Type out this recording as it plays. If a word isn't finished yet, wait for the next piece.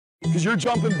because you're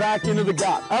jumping back into the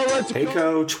gap. Hey,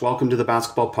 Coach. Welcome to the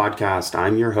Basketball Podcast.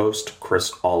 I'm your host,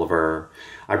 Chris Oliver.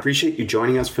 I appreciate you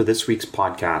joining us for this week's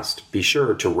podcast. Be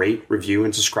sure to rate, review,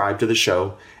 and subscribe to the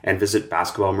show, and visit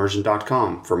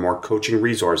basketballimmersion.com for more coaching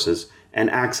resources and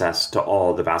access to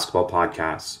all the basketball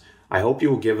podcasts. I hope you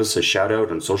will give us a shout out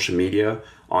on social media,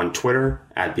 on Twitter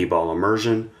at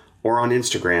 @BBallImmersion, or on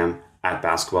Instagram at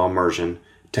 @BasketballImmersion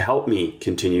to help me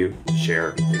continue to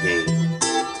share the game.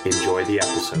 Enjoy the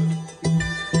episode.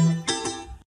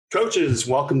 Coaches,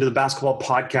 welcome to the Basketball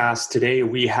Podcast. Today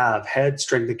we have head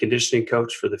strength and conditioning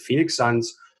coach for the Phoenix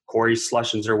Suns, Cory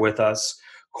Schlesinger, with us.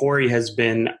 Cory has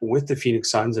been with the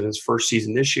Phoenix Suns in his first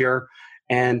season this year,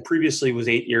 and previously was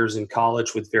 8 years in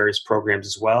college with various programs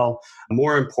as well.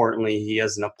 More importantly, he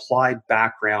has an applied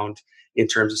background in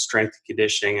terms of strength and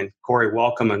conditioning. And Cory,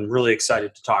 welcome. I'm really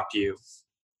excited to talk to you.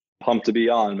 Pumped to be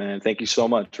on, man. Thank you so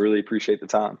much. Really appreciate the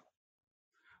time.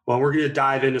 Well, we're going to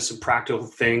dive into some practical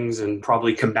things and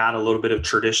probably combat a little bit of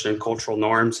tradition and cultural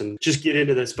norms and just get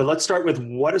into this. But let's start with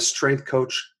what a strength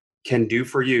coach can do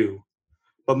for you,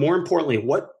 but more importantly,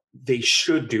 what they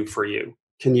should do for you.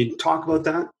 Can you talk about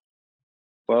that?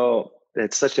 Well,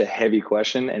 it's such a heavy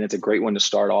question, and it's a great one to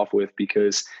start off with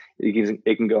because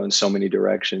it can go in so many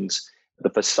directions. The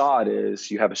facade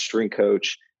is you have a strength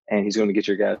coach, and he's going to get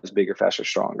your guys bigger, faster,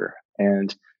 stronger.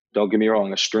 And don't get me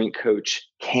wrong, a strength coach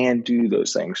can do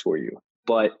those things for you.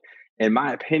 But in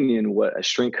my opinion, what a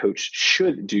strength coach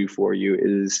should do for you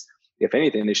is, if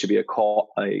anything, they should be a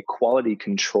quality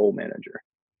control manager.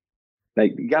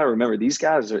 Like, you got to remember, these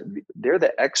guys they're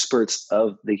the experts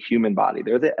of the human body.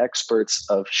 They're the experts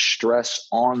of stress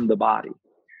on the body.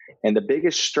 And the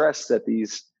biggest stress that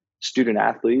these student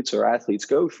athletes or athletes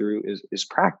go through is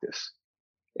practice.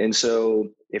 And so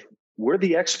if we're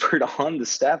the expert on the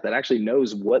staff that actually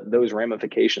knows what those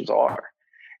ramifications are.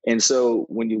 And so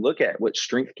when you look at what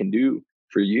strength can do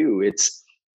for you,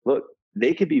 look,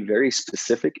 they can be very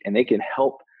specific and they can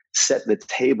help set the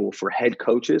table for head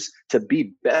coaches to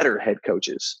be better head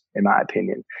coaches, in my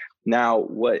opinion. Now,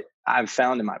 what I've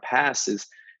found in my past is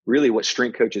really what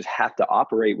strength coaches have to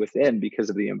operate within because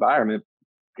of the environment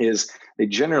is they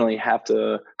generally have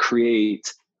to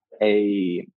create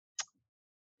a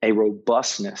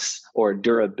robustness or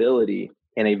durability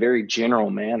in a very general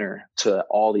manner to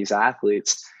all these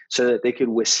athletes so that they could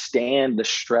withstand the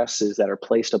stresses that are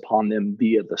placed upon them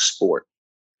via the sport.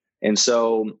 And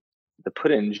so, to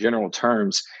put it in general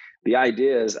terms, the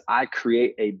idea is I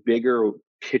create a bigger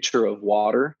pitcher of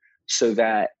water so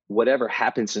that whatever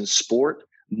happens in sport,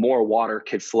 more water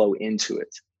could flow into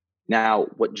it. Now,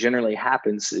 what generally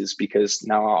happens is because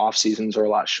now our off seasons are a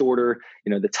lot shorter,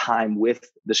 the time with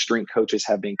the strength coaches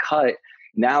have been cut.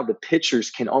 Now the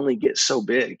pitchers can only get so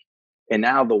big. And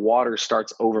now the water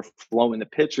starts overflowing the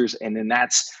pitchers. And then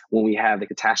that's when we have the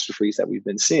catastrophes that we've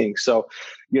been seeing. So,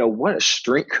 what a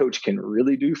strength coach can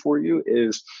really do for you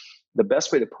is, the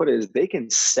best way to put it is, they can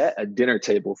set a dinner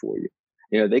table for you.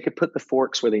 They could put the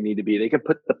forks where they need to be. They can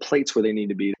put the plates where they need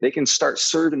to be. They can start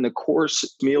serving the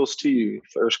course meals to you,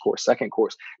 first course, second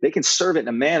course. They can serve it in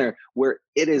a manner where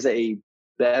it is a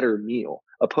better meal,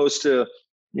 opposed to,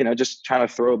 just trying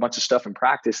to throw a bunch of stuff in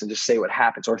practice and just say what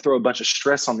happens, or throw a bunch of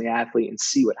stress on the athlete and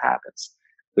see what happens.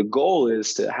 The goal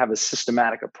is to have a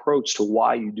systematic approach to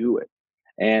why you do it.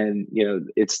 And,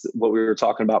 it's what we were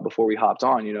talking about before we hopped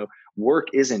on. Work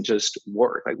isn't just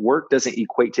work. Like, work doesn't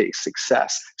equate to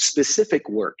success. Specific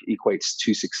work equates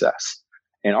to success.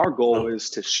 And our goal is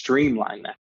to streamline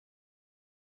that.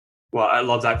 Well, I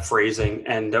love that phrasing,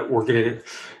 and we're going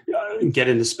to get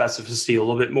into specificity a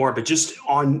little bit more. But just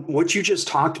on what you just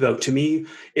talked about, to me,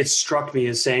 it struck me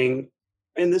as saying,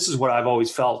 and this is what I've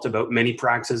always felt about many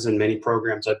practices and many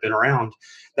programs I've been around,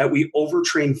 that we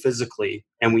overtrain physically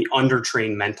and we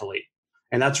undertrain mentally.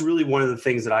 And that's really one of the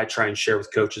things that I try and share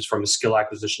with coaches from a skill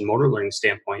acquisition motor learning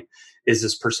standpoint, is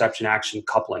this perception action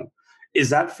coupling. Is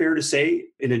that fair to say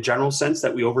in a general sense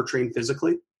that we overtrain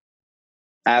physically?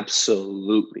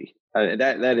 Absolutely.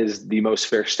 That is the most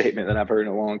fair statement that I've heard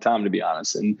in a long time, to be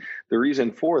honest. And the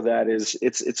reason for that is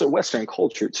it's a Western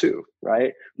culture too,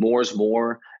 right? More is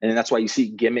more. And that's why you see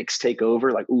gimmicks take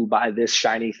over, like, ooh, buy this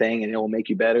shiny thing and it will make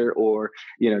you better, or,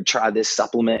 try this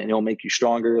supplement and it'll make you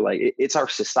stronger. Like, it's our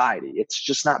society. It's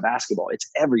just not basketball.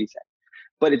 It's everything.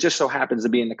 But it just so happens to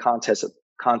be in the context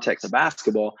of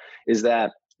basketball is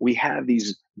that we have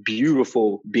these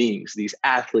beautiful beings, these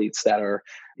athletes that are,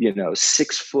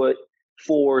 6'4",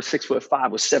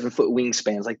 6'5" with 7-foot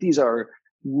wingspans. Like, these are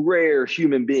rare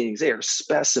human beings. They are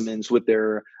specimens with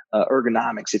their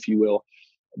ergonomics, if you will.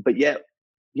 But yet,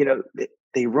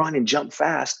 they run and jump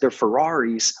fast. They're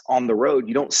Ferraris on the road.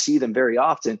 You don't see them very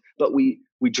often, but we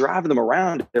we drive them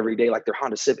around every day like they're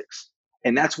Honda Civics.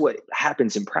 And that's what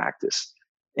happens in practice.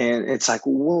 And it's like,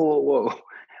 whoa.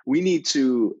 We need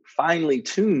to finely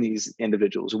tune these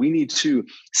individuals. We need to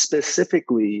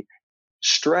specifically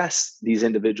stress these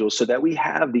individuals so that we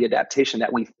have the adaptation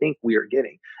that we think we are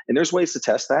getting. And there's ways to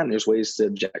test that, and there's ways to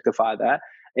objectify that.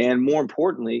 And more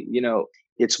importantly,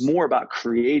 it's more about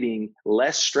creating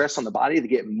less stress on the body to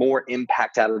get more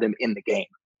impact out of them in the game.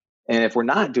 And if we're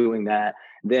not doing that,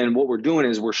 then what we're doing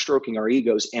is we're stroking our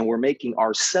egos and we're making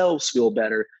ourselves feel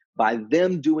better by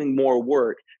them doing more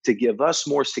work to give us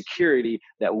more security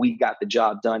that we got the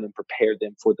job done and prepared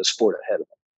them for the sport ahead of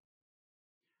them.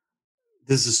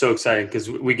 This is so exciting because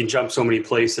we can jump so many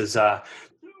places.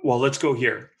 Well, let's go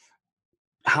here.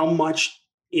 How much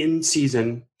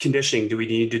in-season conditioning do we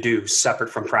need to do separate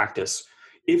from practice?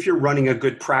 If you're running a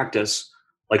good practice,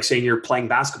 like saying you're playing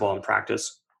basketball in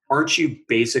practice, aren't you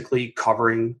basically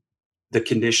covering the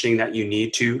conditioning that you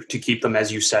need to keep them,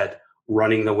 as you said,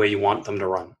 running the way you want them to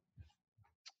run?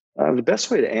 The best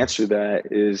way to answer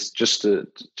that is just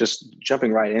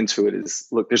jumping right into it is,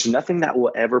 look, there's nothing that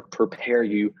will ever prepare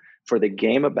you for the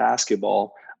game of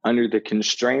basketball under the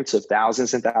constraints of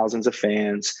thousands and thousands of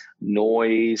fans,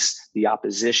 noise, the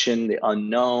opposition, the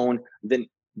unknown,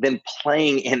 than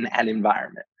playing in that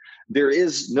environment. There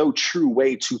is no true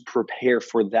way to prepare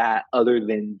for that other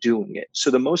than doing it. So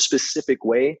the most specific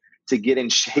way to get in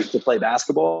shape to play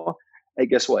basketball, hey,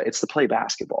 guess what? It's to play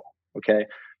basketball, okay?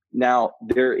 Now,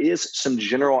 there is some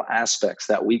general aspects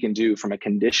that we can do from a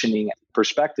conditioning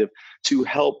perspective to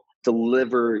help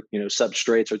deliver,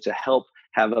 substrates, or to help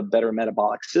have a better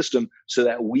metabolic system so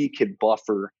that we could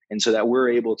buffer and so that we're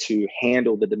able to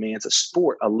handle the demands of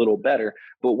sport a little better.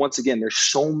 But once again, there's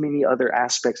so many other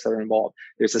aspects that are involved.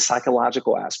 There's a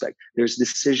psychological aspect, there's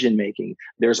decision making,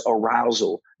 there's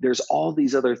arousal, there's all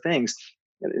these other things.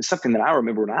 It's something that I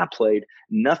remember when I played,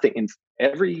 nothing in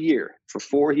every year for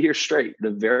 4 years straight, the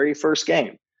very first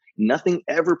game, nothing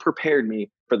ever prepared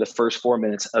me for the first 4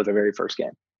 minutes of the very first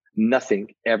game. Nothing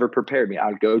ever prepared me. I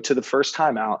would go to the first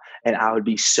timeout and I would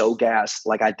be so gassed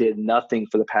like I did nothing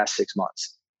for the past 6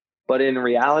 months. But in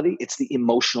reality, it's the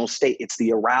emotional state. It's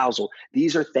the arousal.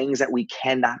 These are things that we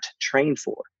cannot train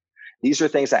for. These are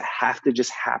things that have to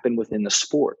just happen within the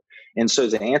sport. And so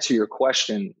to answer your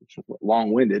question,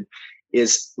 long-winded,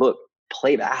 is look,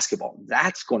 play basketball.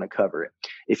 That's going to cover it.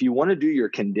 If you want to do your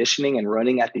conditioning and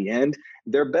running at the end,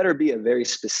 there better be a very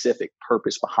specific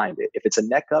purpose behind it. If it's a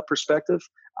neck up perspective,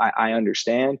 I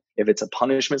understand. If it's a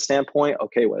punishment standpoint,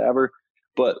 okay, whatever.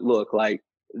 But look,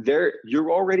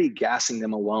 you're already gassing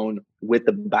them alone with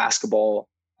the basketball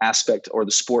aspect or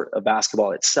the sport of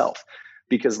basketball itself.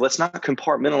 Because let's not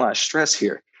compartmentalize stress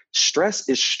here. Stress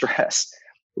is stress.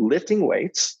 Lifting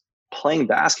weights, playing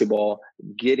basketball,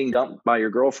 getting dumped by your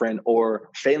girlfriend, or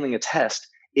failing a test,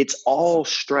 it's all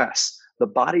stress. The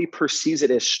body perceives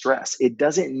it as stress. It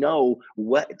doesn't know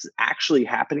what's actually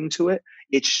happening to it.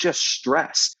 It's just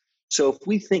stress. So if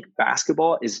we think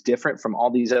basketball is different from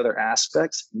all these other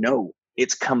aspects, no,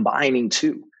 it's combining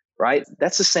two, right?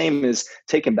 That's the same as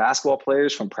taking basketball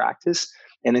players from practice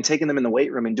and then taking them in the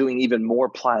weight room and doing even more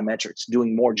plyometrics,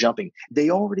 doing more jumping. They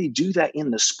already do that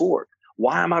in the sport.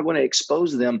 Why am I going to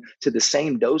expose them to the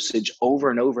same dosage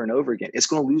over and over and over again? It's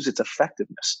going to lose its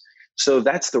effectiveness. So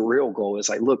that's the real goal, is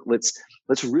like, look, let's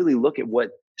really look at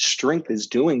what strength is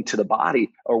doing to the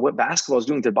body, or what basketball is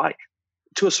doing to the body.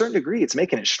 To a certain degree, it's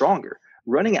making it stronger.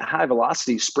 Running at high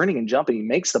velocity, sprinting and jumping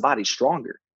makes the body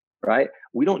stronger, right?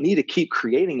 We don't need to keep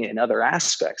creating it in other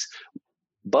aspects.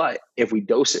 But if we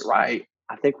dose it right,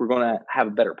 I think we're going to have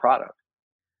a better product.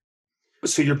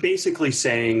 So you're basically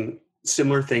saying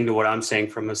similar thing to what I'm saying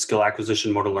from a skill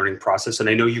acquisition motor learning process. And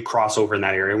I know you cross over in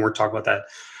that area, and we're talking about that.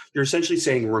 You're essentially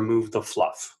saying remove the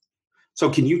fluff. So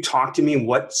can you talk to me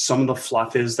what some of the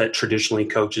fluff is that traditionally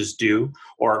coaches do,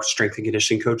 or strength and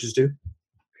conditioning coaches do?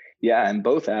 Yeah, in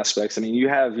both aspects. I mean, you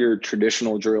have your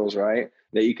traditional drills, right,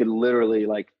 that you could literally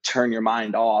turn your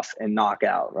mind off and knock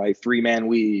out, right? 3-man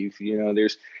weave,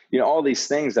 there's, all these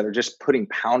things that are just putting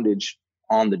poundage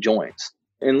on the joints.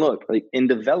 And look, in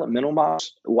developmental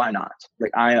models, why not?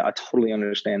 I totally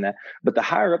understand that. But the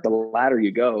higher up the ladder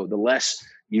you go, the less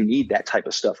you need that type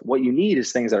of stuff. What you need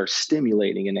is things that are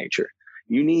stimulating in nature.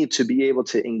 You need to be able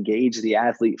to engage the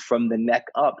athlete from the neck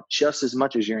up just as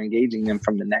much as you're engaging them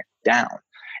from the neck down.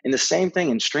 And the same thing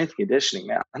in strength conditioning,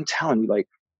 man. I'm telling you,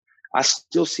 I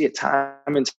still see it time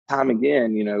and time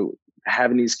again,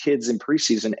 having these kids in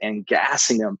preseason and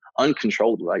gassing them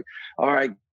uncontrollably. All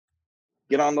right,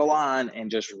 get on the line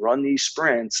and just run these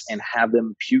sprints and have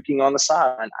them puking on the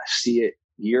sideline. I see it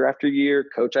year after year,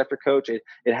 coach after coach. It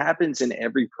happens in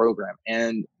every program.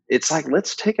 And it's like,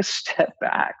 let's take a step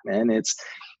back, man.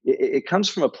 It comes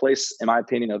from a place, in my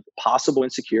opinion, of possible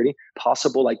insecurity,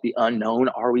 possible like the unknown.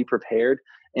 Are we prepared?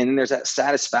 And then there's that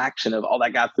satisfaction of, oh,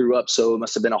 that guy threw up, so it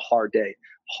must have been a hard day.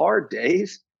 Hard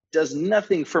days does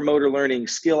nothing for motor learning,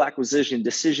 skill acquisition,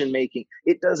 decision making.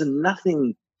 It does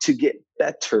nothing to get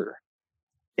better.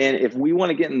 And if we want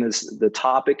to get in the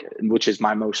topic, which is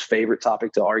my most favorite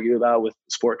topic to argue about with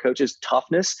sport coaches,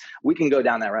 toughness, we can go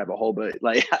down that rabbit hole. But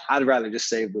like, I'd rather just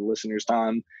save the listeners'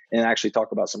 time and actually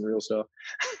talk about some real stuff.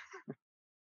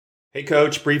 Hey,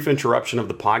 Coach, brief interruption of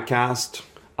the podcast.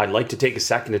 I'd like to take a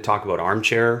second to talk about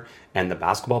Armchair and the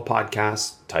basketball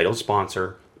podcast title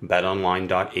sponsor,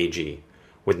 betonline.ag.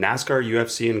 With NASCAR,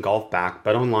 UFC, and golf back,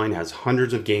 BetOnline has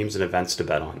hundreds of games and events to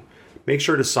bet on. Make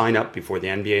sure to sign up before the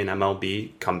NBA and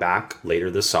MLB come back later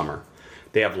this summer.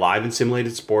 They have live and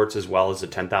simulated sports as well as a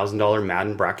 $10,000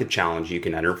 Madden Bracket Challenge you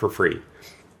can enter for free.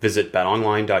 Visit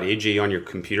betonline.ag on your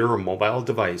computer or mobile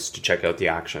device to check out the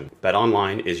action.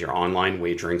 BetOnline is your online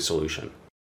wagering solution.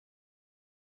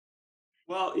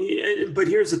 Well, but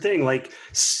here's the thing, like,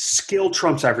 skill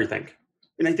trumps everything.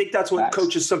 And I think that's what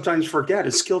coaches sometimes forget,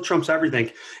 is skill trumps everything.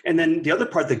 And then the other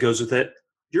part that goes with it,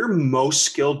 your most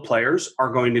skilled players are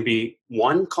going to be,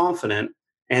 one, confident,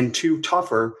 and two,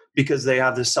 tougher, because they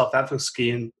have this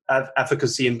self-efficacy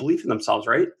and belief in themselves,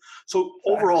 right? So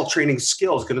overall training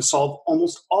skill is going to solve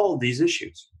almost all of these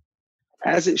issues.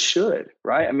 As it should,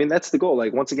 right? I mean, that's the goal.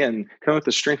 Like, once again, come with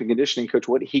the strength and conditioning coach,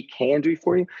 what he can do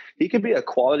for you, he can be a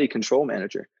quality control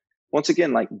manager. Once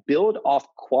again, like, build off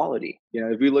quality. You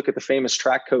know, if we look at the famous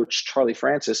track coach, Charlie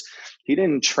Francis, he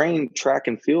didn't train track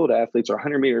and field athletes or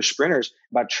 100-meter sprinters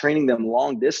by training them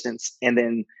long distance and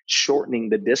then shortening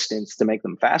the distance to make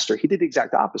them faster. He did the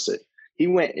exact opposite. He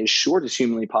went as short as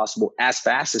humanly possible, as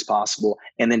fast as possible,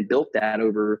 and then built that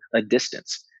over a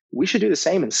distance. We should do the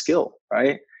same in skill,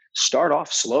 right? Start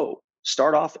off slow.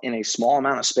 Start off in a small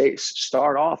amount of space.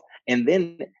 Start off and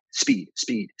then speed,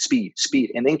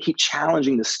 and then keep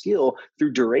challenging the skill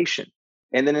through duration.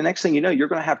 And then the next thing you know, you're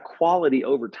going to have quality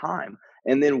over time.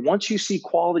 And then once you see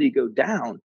quality go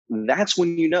down, that's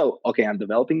when you know, okay, I'm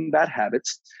developing bad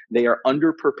habits. They are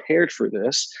underprepared for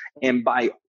this. And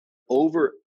by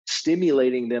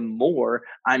overstimulating them more,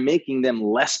 I'm making them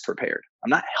less prepared. I'm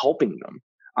not helping them.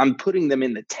 I'm putting them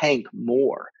in the tank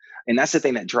more. And that's the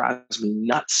thing that drives me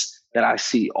nuts, that I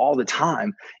see all the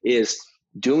time, is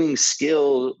doing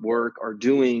skill work or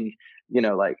doing,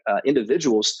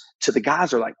 individuals to the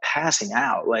guys are like passing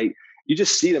out. Like, you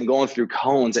just see them going through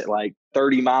cones at like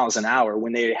 30 miles an hour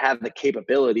when they have the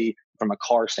capability, from a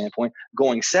car standpoint,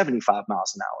 going 75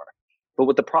 miles an hour. But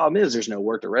what the problem is, there's no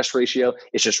work to rest ratio.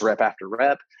 It's just rep after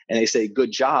rep. And they say,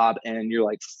 good job. And you're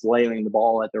like flailing the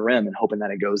ball at the rim and hoping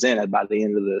that it goes in by the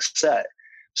end of the set.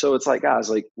 So it's like, guys,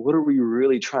 like, what are we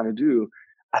really trying to do?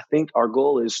 I think our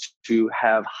goal is to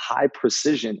have high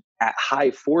precision at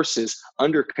high forces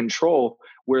under control,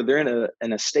 where they're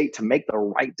in a state to make the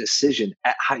right decision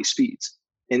at high speeds.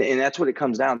 And that's what it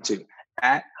comes down to,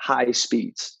 at high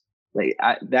speeds. Like,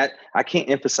 I can't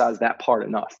emphasize that part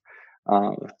enough.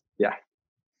 Yeah.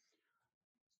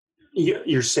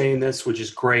 You're saying this, which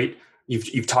is great.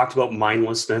 You've talked about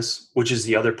mindlessness, which is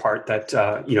the other part that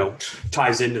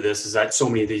ties into this, is that so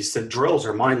many of these drills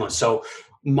are mindless. So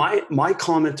my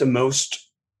comment to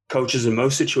most coaches in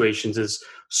most situations is,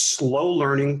 slow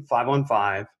learning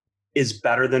 5-on-5 is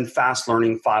better than fast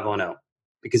learning 5-on-0,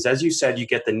 because, as you said, you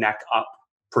get the neck up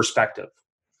perspective,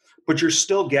 but you're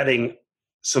still getting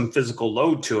some physical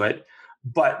load to it.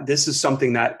 But this is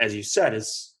something that, as you said,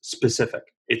 is specific.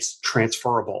 It's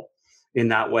transferable in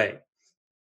that way.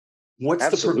 What's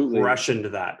Absolutely. the progression to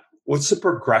that? What's the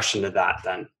progression to that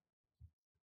then?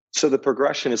 So the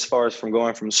progression, as far as from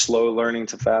going from slow learning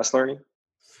to fast learning?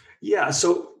 Yeah.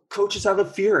 So coaches have a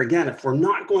fear. Again, if we're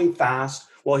not going fast,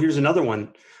 well, here's another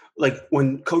one. Like,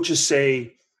 when coaches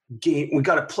say, we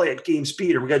got to play at game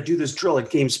speed, or we got to do this drill at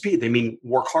game speed, they mean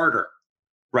work harder,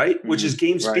 right? Mm-hmm. Which is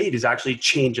game speed is actually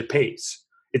change of pace.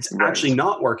 It's actually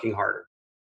not working harder.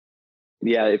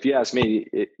 Yeah. If you ask me,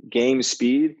 game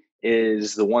speed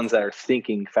is the ones that are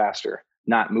thinking faster,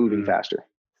 not moving faster.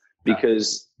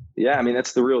 Because,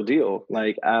 that's the real deal.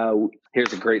 Like,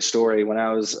 here's a great story. When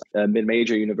I was at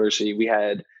mid-major university, we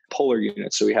had polar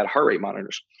units. So we had heart rate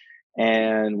monitors,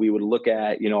 and we would look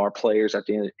at, our players at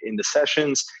the end of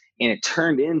sessions, and it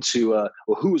turned into,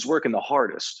 who was working the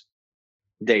hardest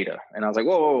data. And I was like,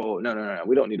 whoa, no.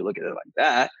 We don't need to look at it like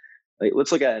that. Like,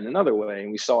 let's look at it another way.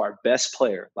 And we saw our best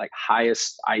player, like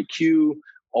highest IQ,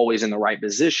 always in the right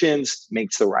positions,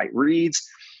 makes the right reads.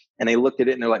 And they looked at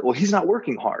it and they're like, well, he's not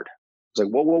working hard. I was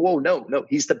like, whoa, no,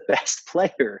 he's the best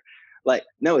player. Like,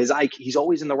 no, his IQ, he's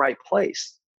always in the right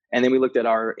place. And then we looked at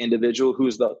our individual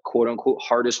who's the quote unquote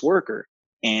hardest worker.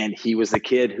 And he was the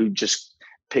kid who just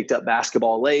picked up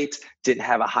basketball late, didn't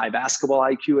have a high basketball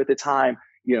IQ at the time,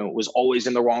 was always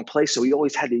in the wrong place. So he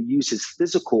always had to use his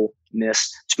physicalness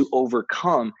to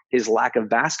overcome his lack of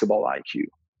basketball IQ.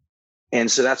 And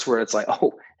so that's where it's like,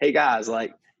 oh, hey guys,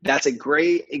 like that's a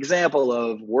great example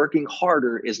of working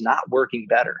harder is not working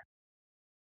better.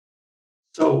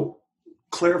 So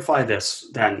clarify this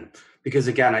then, because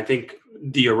again, I think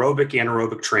the aerobic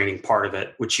anaerobic training part of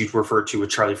it, which you've referred to with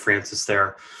Charlie Francis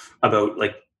there about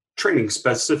like training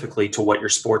specifically to what your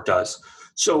sport does.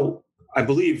 So I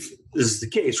believe this is the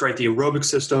case, right? The aerobic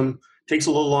system takes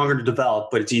a little longer to develop,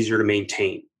 but it's easier to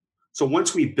maintain. So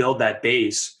once we build that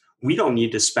base, we don't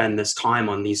need to spend this time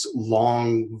on these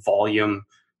long volume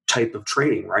type of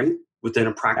training, right? Within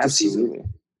a practice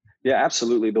season. Yeah,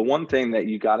 absolutely. The one thing that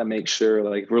you got to make sure,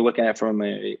 like we're looking at from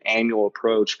an annual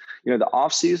approach, the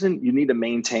off season, you need to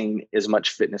maintain as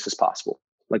much fitness as possible.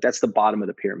 Like that's the bottom of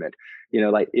the pyramid.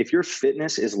 Like if your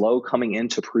fitness is low coming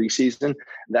into preseason,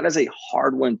 that is a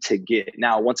hard one to get.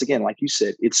 Now, once again, like you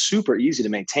said, it's super easy to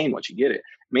maintain once you get it.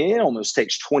 I mean, it almost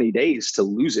takes 20 days to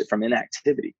lose it from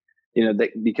inactivity.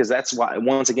 Because that's why,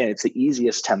 once again, it's the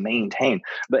easiest to maintain.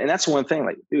 And that's one thing,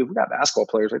 like, dude, we got basketball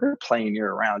players, like they're playing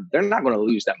year round. They're not going to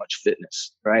lose that much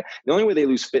fitness, right? The only way they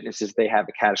lose fitness is they have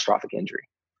a catastrophic injury.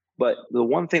 But the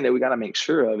one thing that we got to make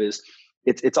sure of is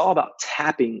it's all about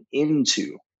tapping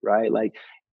into, right? Like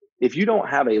if you don't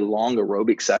have a long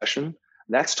aerobic session,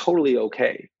 that's totally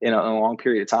okay in a long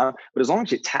period of time. But as long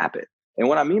as you tap it, and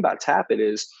what I mean by tap it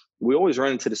is we always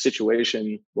run into the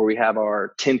situation where we have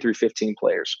our 10 through 15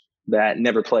 players that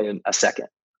never play a second.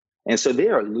 And so they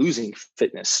are losing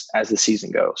fitness as the season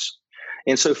goes.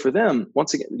 And so for them,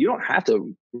 once again, you don't have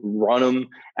to run them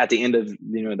at the end of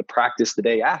the practice the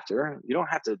day after. You don't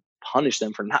have to punish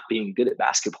them for not being good at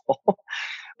basketball.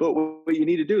 But what you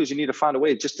need to do is you need to find a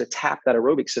way just to tap that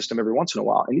aerobic system every once in a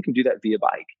while. And you can do that via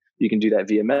bike. You can do that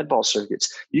via med ball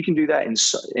circuits. You can do that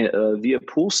via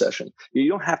pool session. You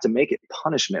don't have to make it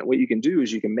punishment. What you can do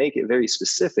is you can make it very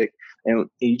specific and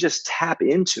you just tap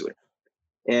into it.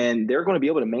 And they're going to be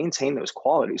able to maintain those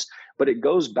qualities. But it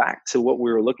goes back to what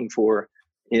we were looking for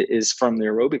is from the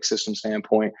aerobic system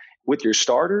standpoint with your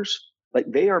starters, like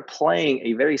they are playing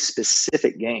a very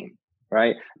specific game,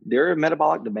 right? Their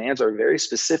metabolic demands are very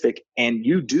specific and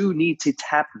you do need to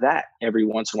tap that every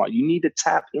once in a while. You need to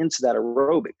tap into that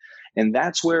aerobic. And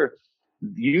that's where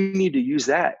you need to use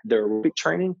that, the aerobic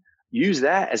training, use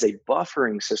that as a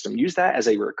buffering system, use that as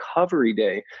a recovery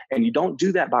day. And you don't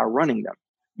do that by running them.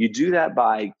 You do that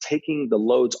by taking the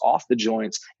loads off the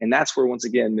joints. And that's where, once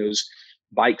again, those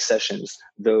bike sessions,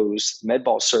 those med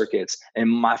ball circuits, and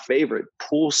my favorite,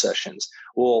 pool sessions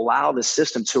will allow the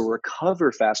system to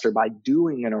recover faster by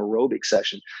doing an aerobic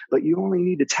session. But you only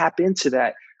need to tap into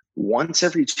that once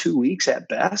every 2 weeks at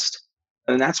best.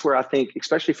 And that's where I think,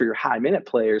 especially for your high minute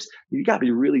players, you got to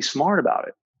be really smart about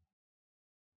it.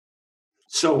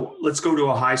 So let's go to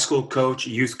a high school coach,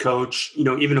 youth coach,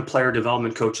 even a player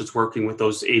development coach that's working with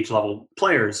those age level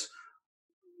players.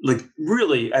 Like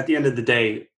really, at the end of the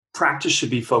day, practice should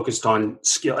be focused on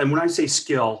skill. And when I say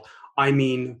skill, I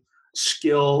mean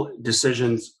skill,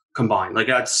 decisions combined. Like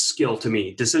that's skill to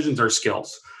me. Decisions are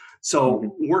skills.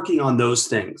 So working on those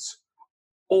things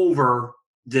over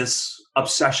this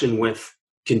obsession with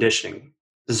conditioning,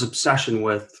 this obsession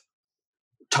with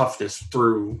toughness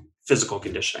through physical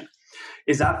conditioning.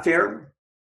 Is that fair?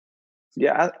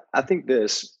 Yeah, I think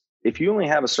if you only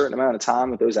have a certain amount of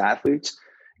time with those athletes,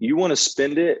 you want to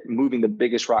spend it moving the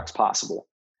biggest rocks possible.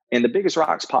 And the biggest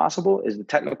rocks possible is the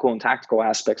technical and tactical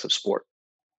aspects of sport.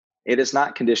 It is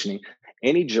not conditioning.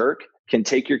 Any jerk can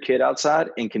take your kid outside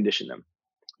and condition them.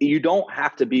 You don't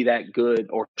have to be that good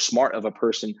or smart of a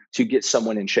person to get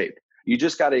someone in shape. You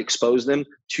just got to expose them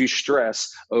to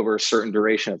stress over a certain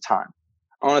duration of time.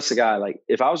 Honestly, guy, like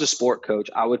if I was a sport coach,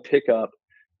 I would pick up,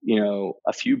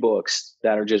 a few books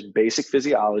that are just basic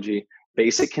physiology,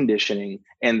 basic conditioning,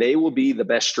 and they will be the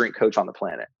best strength coach on the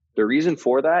planet. The reason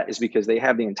for that is because they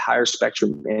have the entire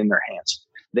spectrum in their hands.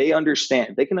 They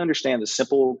can understand the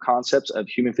simple concepts of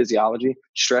human physiology,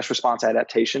 stress response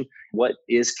adaptation, what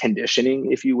is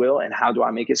conditioning, if you will, and how do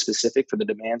I make it specific for the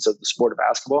demands of the sport of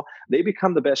basketball. They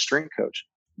become the best strength coach.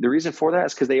 The reason for that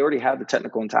is because they already have the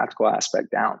technical and tactical aspect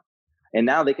down. And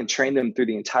now they can train them through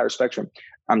the entire spectrum.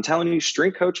 I'm telling you,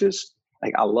 strength coaches,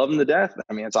 like I love them to death.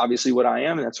 I mean, it's obviously what I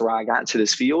am, and that's where I got into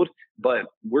this field. But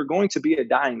we're going to be a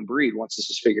dying breed once this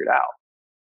is figured out,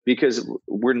 because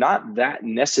we're not that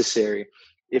necessary.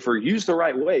 If we're used the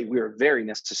right way, we are very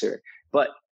necessary. But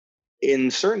in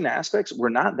certain aspects, we're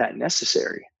not that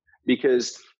necessary,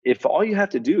 because if all you have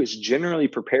to do is generally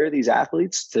prepare these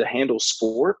athletes to handle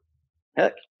sport,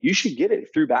 heck, you should get it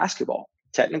through basketball,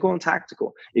 technical and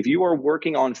tactical. If you are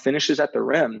working on finishes at the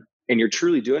rim and you're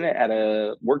truly doing it at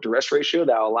a work to rest ratio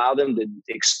that will allow them to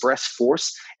express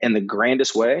force in the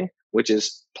grandest way, which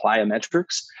is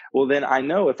plyometrics, well, then I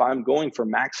know if I'm going for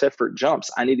max effort jumps,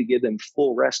 I need to give them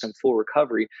full rest and full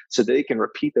recovery so that they can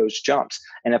repeat those jumps.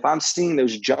 And if I'm seeing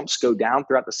those jumps go down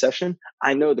throughout the session,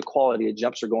 I know the quality of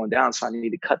jumps are going down, so I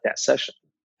need to cut that session.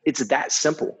 It's that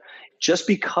simple. Just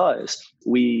because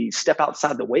we step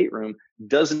outside the weight room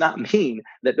does not mean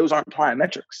that those aren't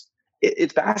plyometrics.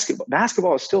 It's basketball.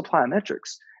 Basketball is still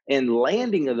plyometrics. And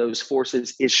landing of those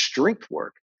forces is strength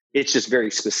work. It's just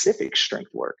very specific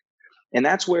strength work. And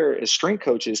that's where, as strength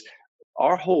coaches,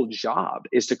 our whole job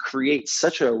is to create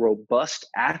such a robust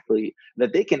athlete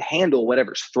that they can handle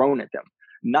whatever's thrown at them.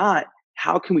 Not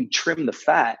how can we trim the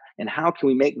fat and how can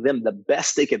we make them the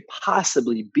best they could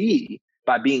possibly be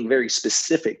by being very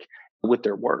specific with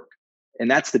their work. And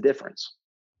that's the difference.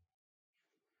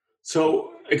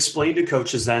 So explain to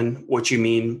coaches then what you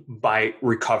mean by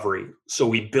recovery. So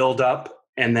we build up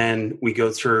and then we go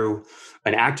through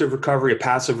an active recovery, a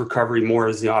passive recovery, more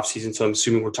as the off season. So I'm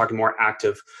assuming we're talking more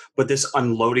active, but this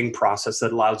unloading process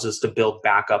that allows us to build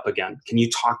back up again. Can you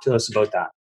talk to us about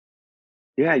that?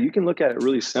 Yeah, you can look at it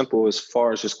really simple as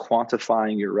far as just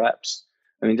quantifying your reps.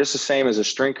 I mean, just the same as a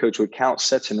strength coach would count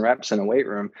sets and reps in a weight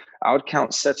room, I would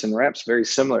count sets and reps very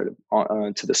similar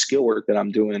to the skill work that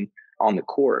I'm doing on the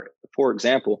court. For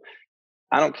example,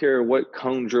 I don't care what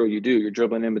cone drill you do. You're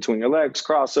dribbling in between your legs,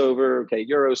 crossover, okay,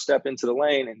 Euro step into the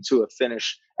lane and to a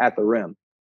finish at the rim.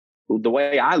 The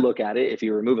way I look at it, if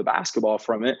you remove a basketball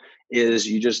from it, is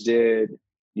you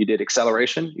did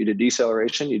acceleration, you did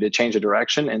deceleration, you did change of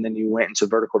direction, and then you went into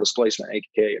vertical displacement,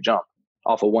 aka a jump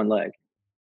off of one leg.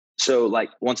 So like,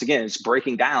 once again, it's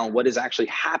breaking down what is actually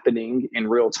happening in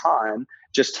real time,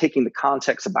 just taking the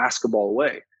context of basketball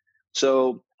away.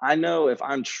 So I know if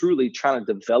I'm truly trying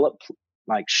to develop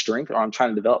like strength, or I'm trying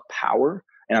to develop power,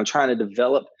 and I'm trying to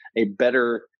develop a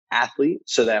better athlete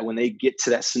so that when they get to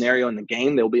that scenario in the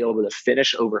game, they'll be able to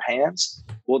finish over hands.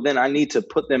 Well, then I need to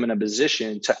put them in a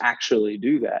position to actually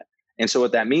do that. And so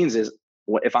what that means is,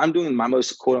 if I'm doing my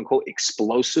most quote unquote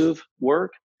explosive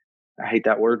work, I hate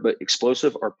that word, but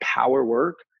explosive or power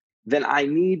work, then I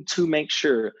need to make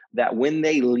sure that when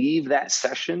they leave that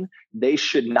session, they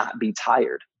should not be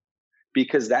tired,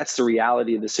 because that's the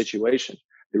reality of the situation.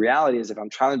 The reality is, if I'm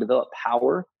trying to develop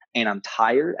power and I'm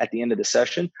tired at the end of the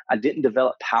session, I didn't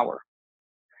develop power.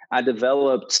 I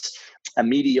developed a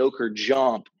mediocre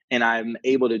jump and I'm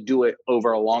able to do it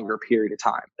over a longer period of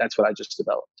time. That's what I just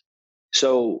developed.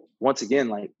 So once again,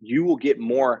 like, you will get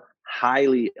more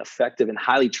highly effective and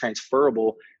highly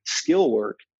transferable skill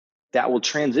work that will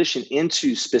transition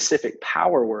into specific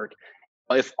power work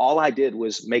if all I did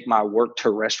was make my work to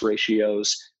rest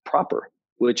ratios proper,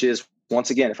 which is, once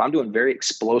again, if I'm doing very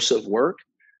explosive work,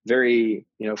 very,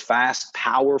 fast,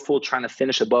 powerful, trying to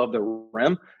finish above the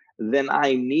rim, then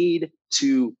I need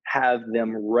to have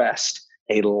them rest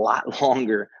a lot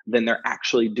longer than they're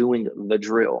actually doing the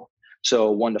drill.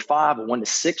 So 1-5, a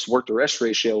 1-6 work to rest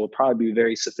ratio will probably be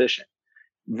very sufficient.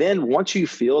 Then once you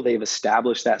feel they've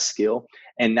established that skill,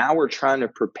 and now we're trying to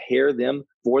prepare them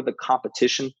for the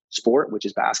competition sport, which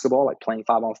is basketball, like playing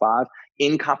 5-on-5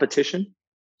 in competition.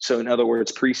 So in other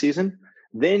words, preseason,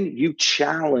 then you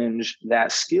challenge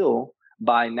that skill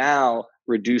by now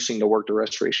reducing the work to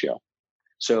rest ratio.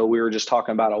 So we were just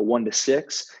talking about a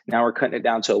 1-6. Now we're cutting it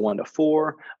down to a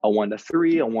 1-4, a 1-3,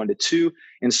 a 1-2.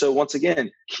 And so once again,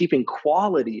 keeping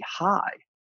quality high.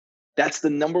 That's the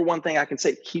number one thing I can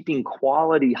say, keeping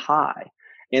quality high.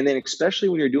 And then especially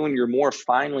when you're doing your more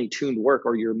finely tuned work,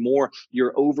 or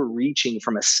you're overreaching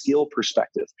from a skill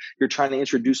perspective, you're trying to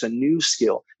introduce a new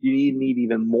skill, you need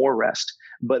even more rest.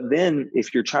 But then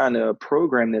if you're trying to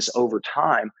program this over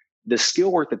time, the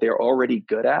skill work that they're already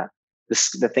good at,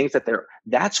 the things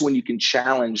that's when you can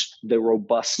challenge the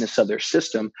robustness of their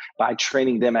system by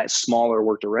training them at smaller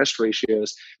work to rest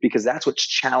ratios, because that's what's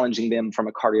challenging them from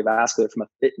a cardiovascular, from a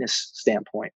fitness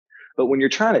standpoint. But when you're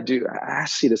trying to do, I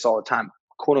see this all the time,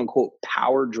 quote unquote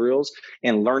power drills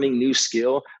and learning new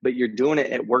skill, but you're doing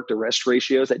it at work to rest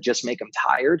ratios that just make them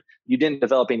tired, you didn't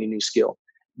develop any new skill.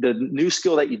 The new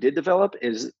skill that you did develop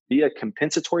is via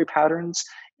compensatory patterns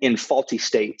in faulty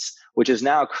states, which is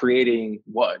now creating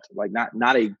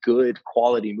not a good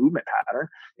quality movement pattern.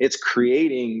 It's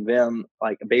creating them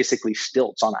like basically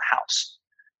stilts on a house.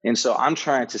 And so I'm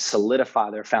trying to solidify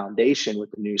their foundation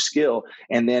with the new skill.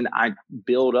 And then I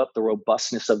build up the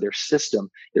robustness of their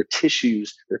system, their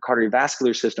tissues, their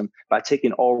cardiovascular system by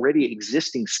taking already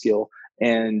existing skill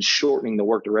and shortening the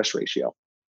work to rest ratio.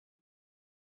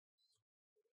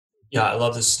 Yeah, I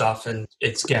love this stuff. And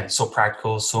it's, again, so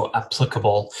practical, so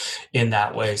applicable in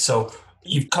that way. So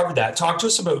you've covered that. Talk to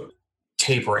us about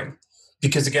tapering.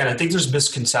 Because, again, I think there's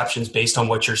misconceptions based on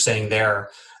what you're saying there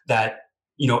that,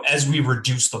 as we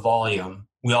reduce the volume,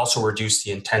 we also reduce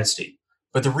the intensity.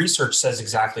 But the research says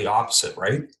exactly opposite,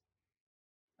 right?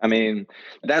 I mean,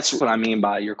 that's what I mean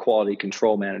by your quality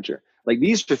control manager. Like,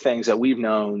 these are things that we've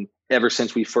known ever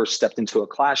since we first stepped into a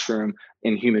classroom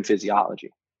in human physiology,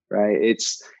 right?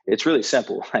 It's really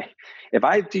simple. Like, if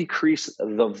I decrease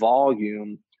the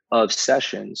volume of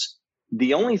sessions,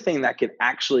 the only thing that could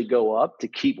actually go up to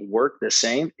keep work the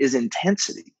same is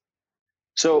intensity.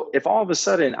 So if all of a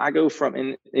sudden I go from,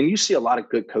 and you see a lot of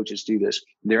good coaches do this,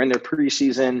 they're in their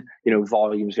preseason,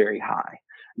 volume's very high.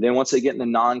 Then once they get in the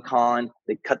non-con,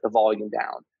 they cut the volume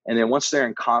down. And then once they're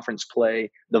in conference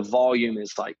play, the volume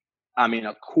is like,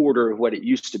 a quarter of what it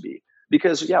used to be.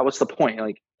 Because what's the point?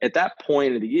 Like, at that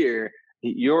point of the year,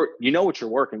 you know what you're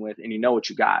working with and you know what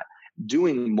you got.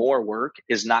 Doing more work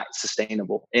is not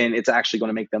sustainable, and it's actually going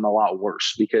to make them a lot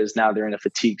worse because now they're in a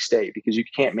fatigue state because you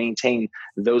can't maintain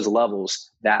those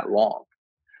levels that long.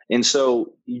 And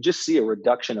so you just see a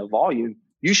reduction of volume.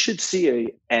 You should see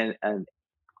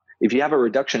if you have a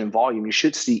reduction in volume, you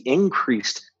should see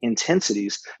increased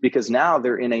intensities because now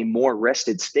they're in a more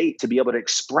rested state to be able to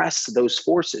express those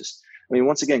forces. I mean,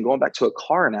 once again, going back to a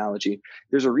car analogy,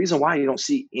 there's a reason why you don't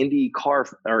see Indy car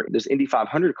or there's Indy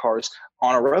 500 cars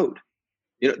on a road.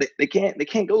 They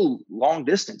can't go long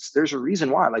distance. There's a reason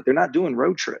why. Like, they're not doing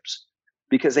road trips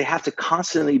because they have to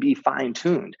constantly be fine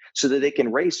tuned so that they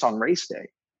can race on race day.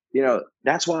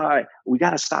 That's why we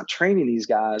got to stop training these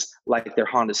guys like they're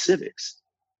Honda Civics.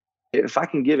 If I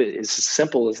can give it as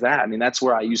simple as that, I mean, that's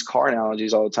where I use car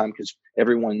analogies all the time because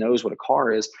everyone knows what a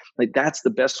car is. Like, that's the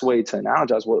best way to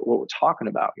analogize what we're talking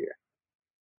about here.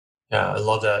 Yeah, I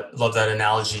love that. Love that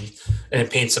analogy. And it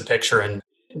paints a picture. And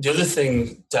the other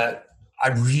thing that I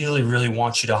really, really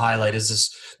want you to highlight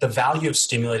is the value of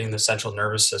stimulating the central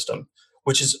nervous system,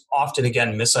 which is often,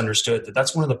 again, misunderstood.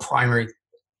 That's one of the primary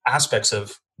aspects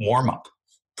of warm-up,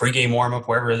 pre-game warm-up,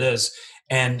 wherever it is.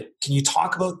 And can you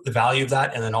talk about the value of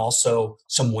that and then also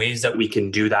some ways that we can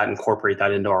do that, incorporate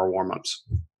that into our warm-ups?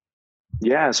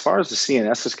 Yeah, as far as the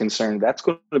CNS is concerned, that's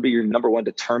going to be your number one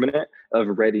determinant of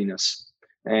readiness.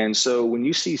 And so when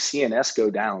you see CNS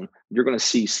go down, you're going to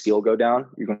see skill go down.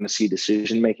 You're going to see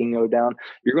decision-making go down.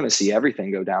 You're going to see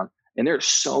everything go down. And there are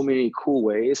so many cool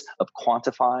ways of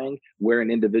quantifying where an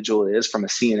individual is from a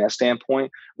CNS standpoint.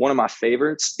 One of my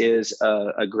favorites is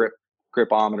a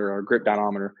gripometer or grip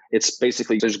dynamometer. It's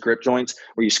basically there's grip joints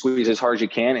where you squeeze as hard as you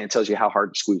can and it tells you how hard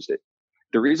you squeezed it.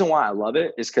 The reason why I love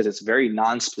it is because it's very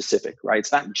non-specific, right?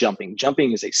 It's not jumping.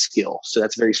 Jumping is a skill. So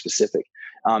that's very specific.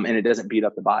 And it doesn't beat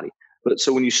up the body. But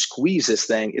so when you squeeze this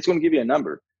thing, it's going to give you a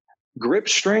number. Grip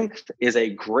strength is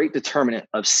a great determinant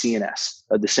of CNS,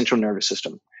 of the central nervous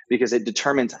system, because it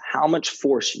determines how much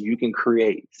force you can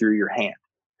create through your hand.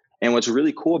 And what's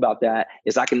really cool about that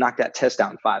is I can knock that test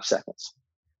out in 5 seconds.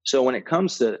 So when it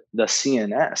comes to the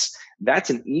CNS,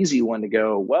 that's an easy one to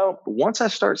go, well, once I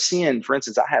start seeing, for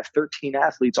instance, I have 13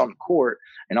 athletes on the court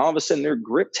and all of a sudden their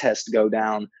grip tests go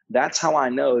down, that's how I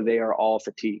know they are all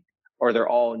fatigued or they're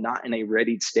all not in a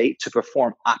readied state to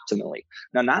perform optimally.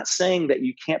 Now, not saying that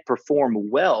you can't perform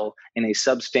well in a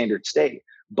substandard state,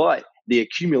 but the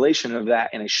accumulation of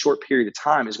that in a short period of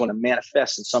time is going to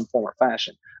manifest in some form or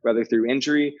fashion, whether through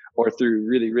injury or through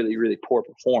really, really, really poor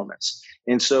performance.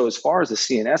 And so as far as the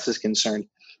CNS is concerned,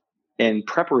 in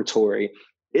preparatory,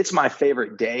 it's my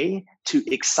favorite day to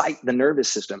excite the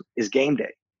nervous system is game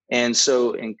day. And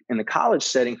so in the college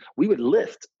setting, we would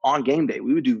lift on game day.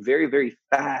 We would do very, very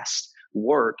fast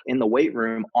work in the weight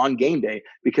room on game day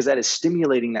because that is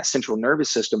stimulating that central nervous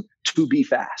system to be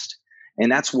fast.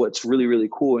 And that's what's really, really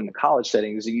cool in the college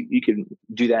settings. You can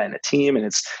do that in a team and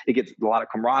it gets a lot of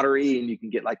camaraderie and you can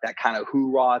get like that kind of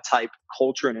hoorah type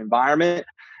culture and environment.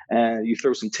 And you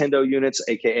throw some Tendo units,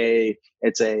 AKA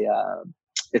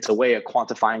it's a way of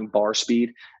quantifying bar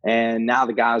speed. And now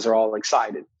the guys are all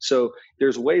excited. So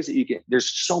there's ways that there's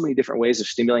so many different ways of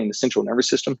stimulating the central nervous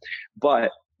system.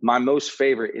 But my most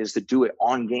favorite is to do it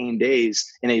on game days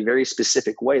in a very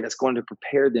specific way that's going to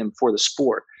prepare them for the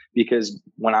sport. Because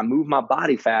when I move my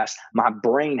body fast, my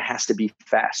brain has to be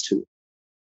fast too.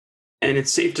 And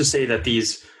it's safe to say that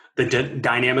the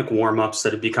dynamic warm-ups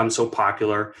that have become so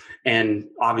popular and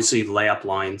obviously layup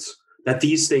lines, that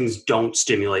these things don't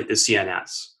stimulate the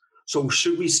CNS. So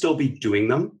should we still be doing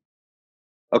them?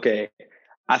 Okay.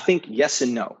 I think yes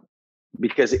and no,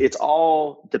 because it's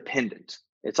all dependent.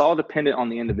 It's all dependent on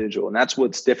the individual. And that's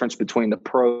what's difference between the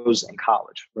pros and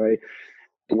college, right?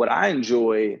 What I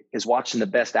enjoy is watching the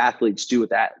best athletes do what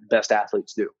that best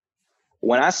athletes do.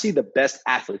 When I see the best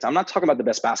athletes, I'm not talking about the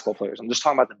best basketball players. I'm just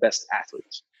talking about the best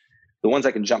athletes, the ones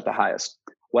that can jump the highest.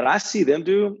 What I see them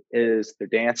do is they're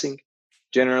dancing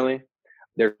generally.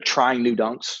 They're trying new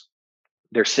dunks.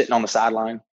 They're sitting on the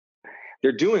sideline.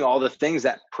 They're doing all the things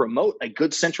that promote a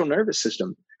good central nervous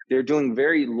system. They're doing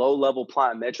very low-level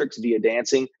plyometrics via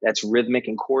dancing that's rhythmic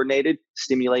and coordinated,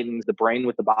 stimulating the brain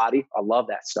with the body. I love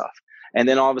that stuff. And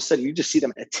then all of a sudden, you just see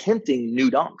them attempting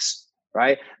new dunks,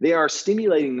 right? They are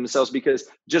stimulating themselves because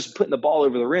just putting the ball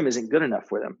over the rim isn't good enough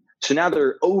for them. So now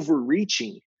they're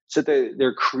overreaching. So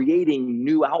they're creating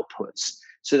new outputs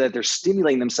so that they're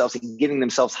stimulating themselves and getting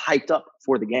themselves hyped up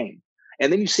for the game.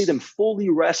 And then you see them fully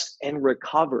rest and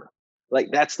recover. Like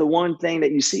that's the one thing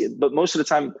that you see. But most of the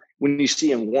time when you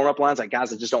see in warm-up lines, like guys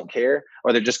that just don't care,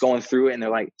 or they're just going through it and they're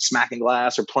like smacking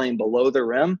glass or playing below their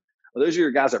rim, well, those are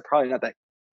your guys that are probably not that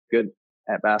good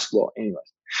at basketball anyways.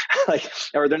 Like,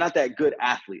 or they're not that good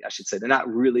athlete, I should say. They're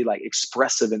not really like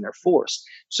expressive in their force.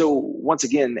 So once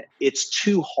again, it's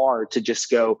too hard to just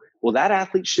go, well, that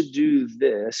athlete should do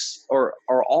this, or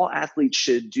all athletes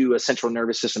should do a central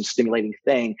nervous system stimulating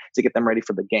thing to get them ready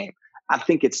for the game. I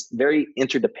think it's very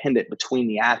interdependent between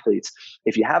the athletes.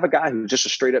 If you have a guy who's just a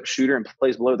straight up shooter and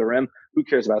plays below the rim, who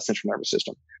cares about central nervous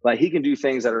system? Like he can do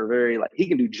things that are very like, he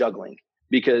can do juggling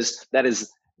because that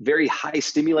is very high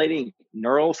stimulating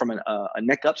neural from a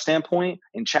neck up standpoint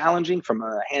and challenging from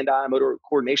a hand-eye motor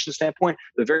coordination standpoint,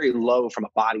 but very low from a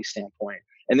body standpoint.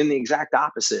 And then the exact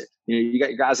opposite, you got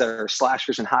your guys that are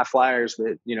slashers and high flyers,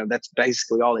 but that's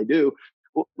basically all they do.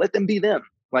 Well, let them be them.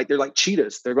 Like they're like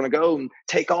cheetahs. They're going to go and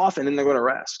take off and then they're going to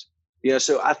rest.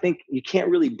 So I think you can't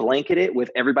really blanket it with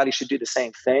everybody should do the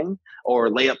same thing, or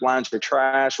layup lines are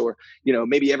trash, or,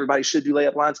 maybe everybody should do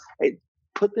layup lines. Hey,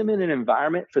 put them in an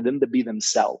environment for them to be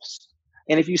themselves.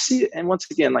 And if you see it, and once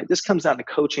again, like this comes down to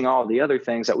coaching, all the other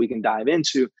things that we can dive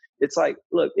into. It's like,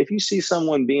 look, if you see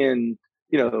someone being,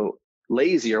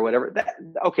 lazy or whatever,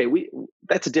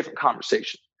 that's a different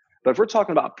conversation. But if we're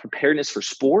talking about preparedness for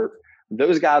sport,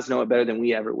 those guys know it better than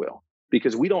we ever will,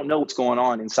 because we don't know what's going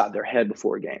on inside their head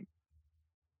before a game.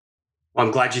 Well,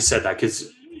 I'm glad you said that,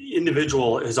 because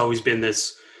individual has always been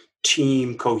this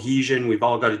team cohesion. We've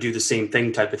all got to do the same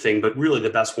thing type of thing. But really the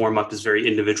best warm up is very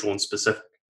individual and specific.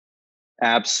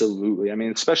 Absolutely. I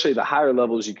mean, especially the higher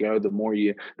levels you go, the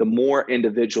more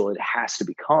individual it has to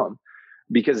become,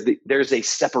 because there's a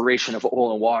separation of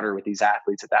oil and water with these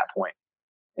athletes at that point.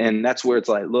 And that's where it's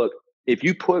like, look, if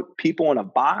you put people in a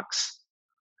box,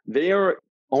 they are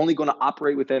only going to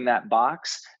operate within that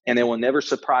box and they will never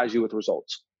surprise you with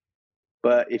results.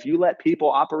 But if you let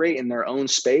people operate in their own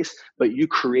space, but you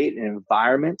create an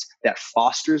environment that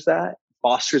fosters that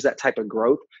type of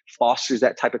growth, fosters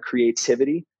that type of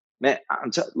creativity, man,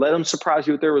 let them surprise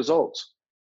you with their results.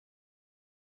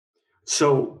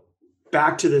 So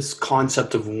back to this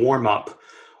concept of warm up,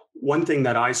 one thing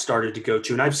that I started to go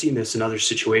to, and I've seen this in other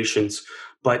situations,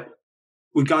 but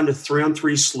we've gone to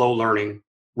 3-on-3 slow learning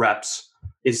reps.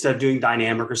 Instead of doing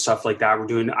dynamic or stuff like that, we're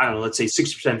doing, I don't know, let's say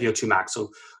 60% VO2 max.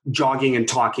 So jogging and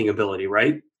talking ability,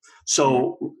 right?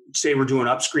 So say we're doing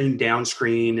up screen, down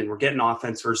screen, and we're getting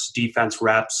offense versus defense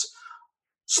reps.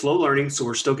 Slow learning, so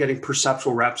we're still getting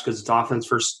perceptual reps because it's offense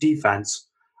versus defense,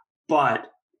 but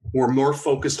we're more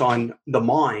focused on the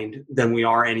mind than we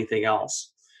are anything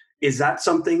else. Is that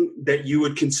something that you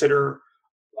would consider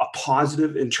a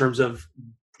positive in terms of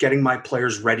getting my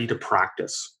players ready to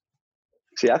practice?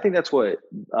 See, I think that's what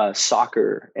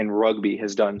soccer and rugby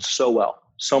has done so well,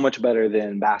 so much better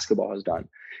than basketball has done,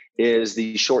 is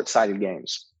the short-sighted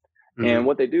games. Mm-hmm. And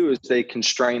what they do is they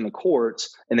constrain the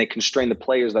courts and they constrain the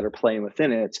players that are playing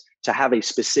within it to have a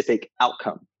specific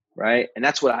outcome, right? And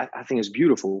that's what I think is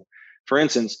beautiful. For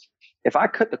instance, if I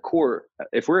cut the court,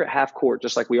 if we're at half court,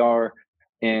 just like we are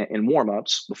in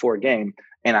warm-ups before a game,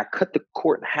 and I cut the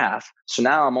court in half, so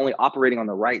now I'm only operating on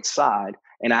the right side,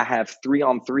 and I have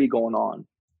 3-on-3 going on.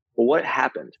 Well, what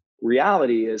happened?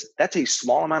 Reality is that's a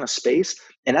small amount of space,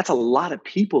 and that's a lot of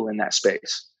people in that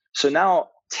space. So now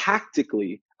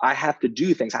tactically, I have to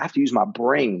do things. I have to use my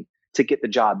brain to get the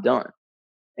job done.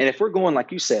 And if we're going,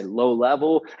 like you said, low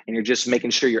level, and you're just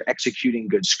making sure you're executing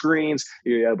good screens,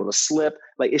 you're able to slip,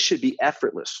 like it should be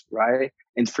effortless, right?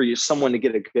 And for someone to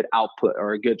get a good output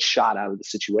or a good shot out of the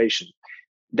situation.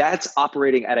 That's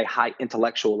operating at a high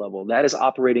intellectual level. That is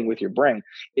operating with your brain.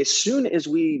 As soon as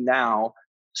we now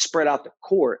spread out the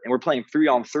court and we're playing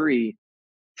 3-on-3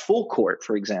 full court,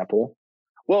 for example,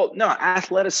 well, no,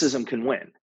 athleticism can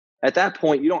win. At that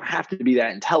point, you don't have to be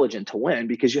that intelligent to win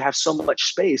because you have so much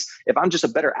space. If I'm just a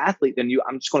better athlete than you,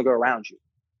 I'm just going to go around you.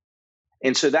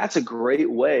 And so that's a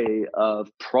great way of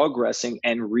progressing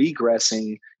and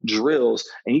regressing drills.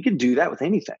 And you can do that with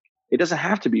anything. It doesn't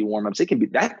have to be warm-ups. It can be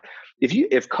that.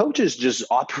 If coaches just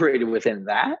operated within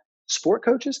that, sport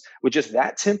coaches, with just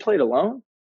that template alone,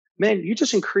 man, you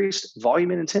just increased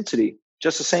volume and intensity,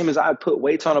 just the same as I would put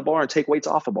weights on a bar and take weights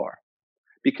off a bar.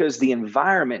 Because the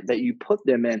environment that you put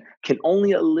them in can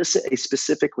only elicit a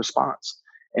specific response.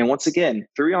 And once again,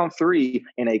 3-on-3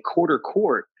 in a quarter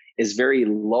court is very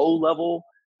low level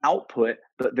output,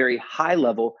 but very high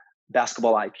level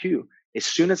basketball IQ. As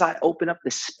soon as I open up the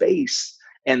space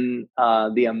and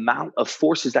the amount of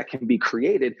forces that can be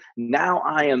created, now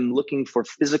I am looking for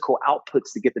physical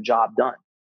outputs to get the job done.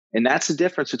 And that's the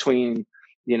difference between,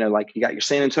 like you got your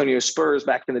San Antonio Spurs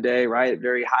back in the day, right?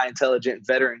 Very high intelligent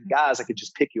veteran guys that could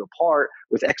just pick you apart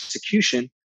with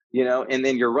execution, and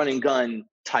then your running gun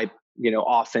type,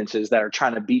 offenses that are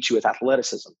trying to beat you with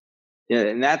athleticism.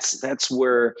 And that's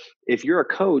where, if you're a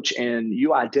coach and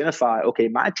you identify, okay,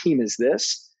 my team is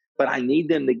this, but I need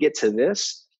them to get to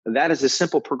this, that is a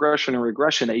simple progression and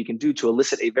regression that you can do to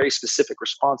elicit a very specific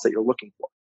response that you're looking for.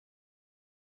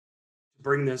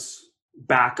 Bring this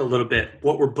back a little bit.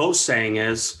 What we're both saying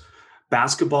is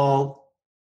basketball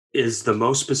is the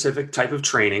most specific type of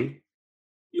training,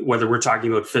 whether we're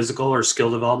talking about physical or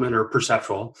skill development or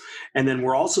perceptual. And then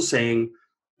we're also saying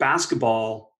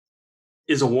basketball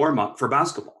is a warm-up for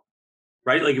basketball,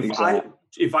 right? Like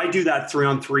if I do that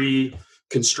 3-on-3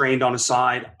 constrained on a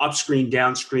side, up screen,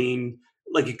 down screen,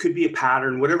 like it could be a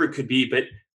pattern, whatever it could be, but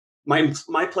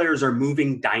my players are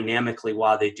moving dynamically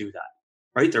while they do that,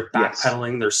 right? They're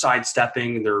backpedaling, they're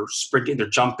sidestepping, they're sprinting, they're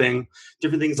jumping,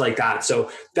 different things like that. So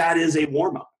that is a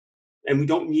warm-up, and we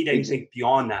don't need anything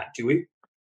beyond that, do we?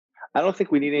 I don't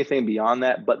think we need anything beyond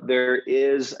that, but there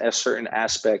is a certain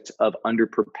aspect of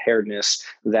underpreparedness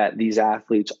that these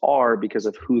athletes are because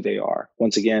of who they are.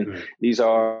 Once again, these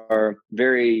are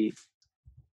very,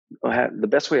 the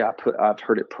best way I've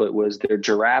heard it put was they're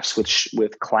giraffes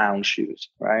with clown shoes,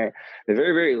 right? They're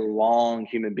very, very long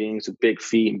human beings with big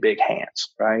feet and big hands,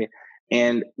 right?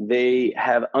 And they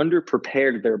have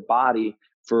underprepared their body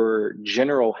for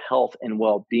general health and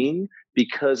well-being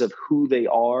because of who they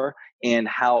are and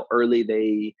how early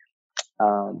they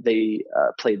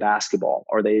play basketball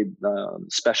or they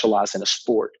specialize in a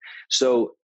sport.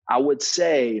 So I would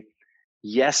say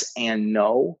yes and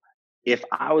no. If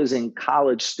I was in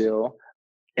college still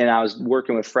and I was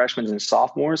working with freshmen and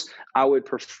sophomores, I would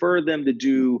prefer them to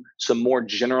do some more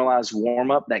generalized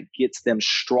warm-up that gets them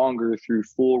stronger through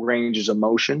full ranges of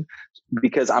motion,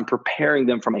 because I'm preparing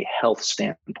them from a health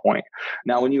standpoint.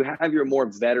 Now, when you have your more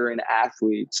veteran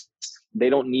athletes, they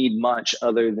don't need much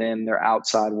other than their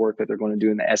outside work that they're going to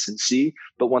do in the S&C.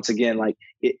 But once again, like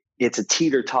it's a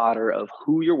teeter-totter of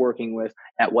who you're working with,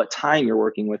 at what time you're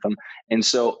working with them. And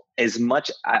so as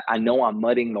much, I know I'm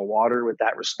muddying the water with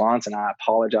that response, and I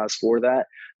apologize for that.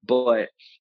 But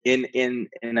in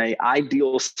an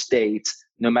ideal state,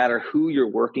 no matter who you're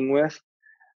working with,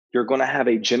 you're going to have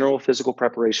a general physical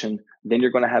preparation, then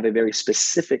you're going to have a very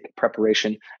specific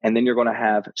preparation, and then you're going to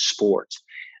have sports.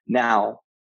 Now,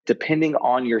 depending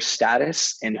on your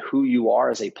status and who you are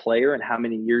as a player and how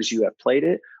many years you have played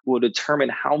it, will determine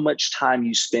how much time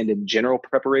you spend in general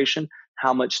preparation,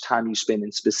 how much time you spend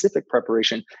in specific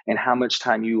preparation, and how much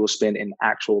time you will spend in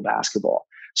actual basketball.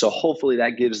 So hopefully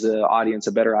that gives the audience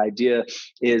a better idea,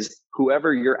 is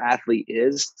whoever your athlete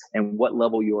is and what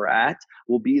level you're at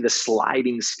will be the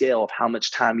sliding scale of how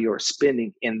much time you are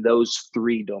spending in those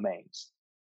three domains.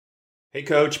 Hey,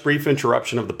 Coach, brief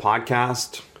interruption of the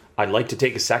podcast. I'd like to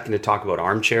take a second to talk about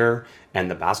Armchair and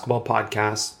the basketball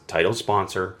podcast title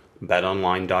sponsor,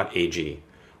 betonline.ag.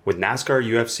 With NASCAR,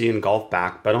 UFC, and golf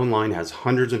back, BetOnline has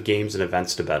hundreds of games and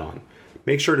events to bet on.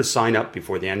 Make sure to sign up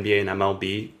before the NBA and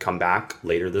MLB come back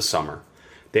later this summer.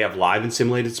 They have live and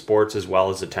simulated sports, as well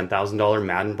as a $10,000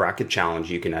 Madden Bracket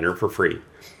Challenge you can enter for free.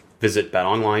 Visit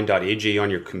betonline.ag on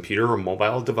your computer or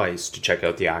mobile device to check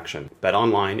out the action.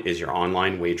 BetOnline is your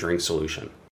online wagering solution.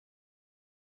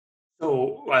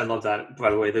 Oh, I love that, by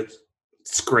the way.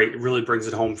 It's great. It really brings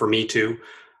it home for me, too.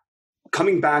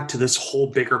 Coming back to this whole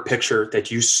bigger picture that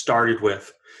you started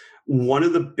with, one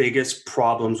of the biggest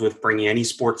problems with bringing any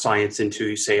sports science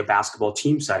into, say, a basketball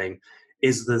team setting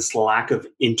is this lack of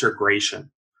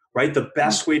integration, right? The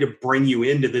best way to bring you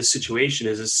into this situation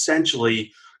is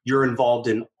essentially you're involved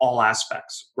in all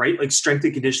aspects, right? Like strength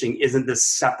and conditioning isn't this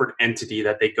separate entity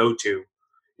that they go to.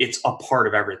 It's a part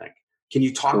of everything. Can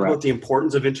you talk about the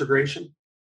importance of integration?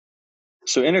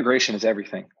 So integration is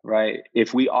everything, right?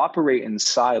 If we operate in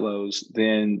silos,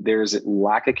 then there's a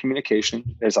lack of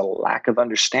communication, there's a lack of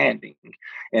understanding,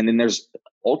 and then there's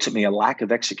ultimately a lack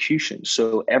of execution.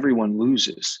 So everyone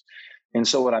loses. And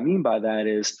so what I mean by that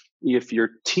is if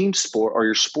your team sport or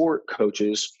your sport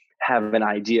coaches have an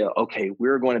idea, okay,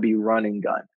 we're going to be run and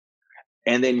gun.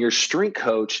 And then your strength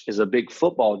coach is a big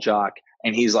football jock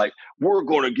and he's like, we're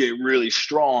going to get really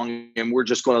strong and we're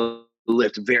just going to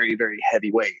lift very, very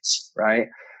heavy weights, right?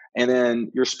 And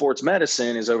then your sports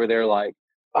medicine is over there like,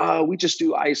 oh, we just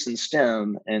do ice and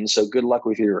stem. And so good luck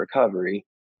with your recovery.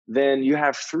 Then you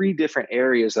have three different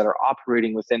areas that are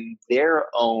operating within their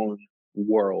own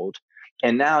world.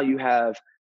 And now you have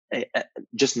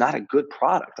just not a good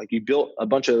product. Like you built a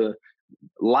bunch of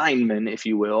linemen, if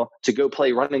you will, to go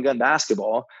play run and gun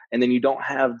basketball. And then you don't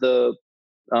have the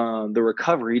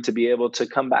recovery to be able to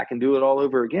come back and do it all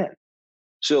over again.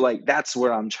 So like, that's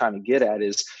where I'm trying to get at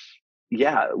is,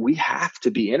 yeah, we have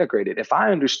to be integrated. If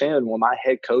I understand what my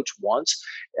head coach wants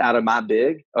out of my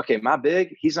big, okay, my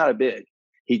big, he's not a big.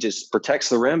 He just protects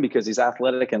the rim because he's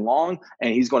athletic and long,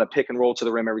 and he's going to pick and roll to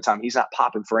the rim every time. He's not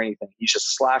popping for anything. He's just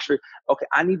a slasher. Okay,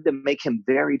 I need to make him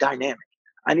very dynamic.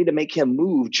 I need to make him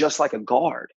move just like a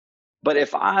guard. But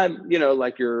if I'm,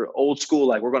 like your old school,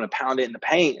 like we're going to pound it in the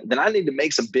paint, then I need to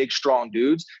make some big, strong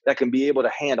dudes that can be able to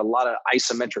handle a lot of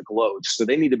isometric loads. So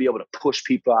they need to be able to push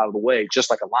people out of the way,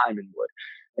 just like a lineman would.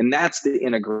 And that's the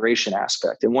integration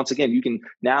aspect. And once again, you can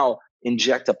now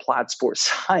inject applied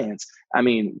sports science. I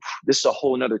mean, this is a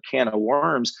whole nother can of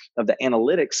worms of the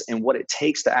analytics and what it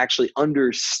takes to actually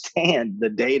understand the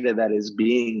data that is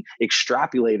being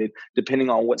extrapolated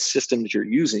depending on what systems you're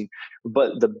using.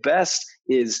 But the best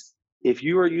is if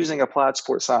you are using applied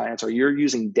sports science or you're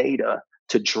using data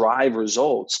to drive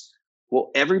results,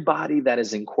 well, everybody that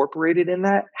is incorporated in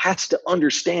that has to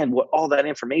understand what all that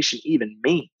information even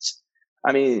means.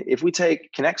 I mean, if we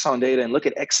take Connexon data and look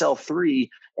at XL3,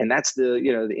 and that's the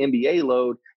NBA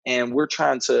load, and we're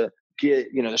trying to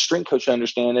get the strength coach to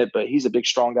understand it, but he's a big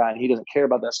strong guy and he doesn't care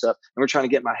about that stuff. And we're trying to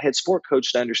get my head sport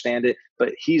coach to understand it,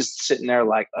 but he's sitting there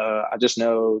like, I just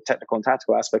know technical and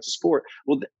tactical aspects of sport.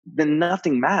 Well, then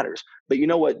nothing matters. But you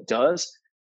know what does?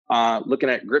 Looking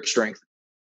at grip strength.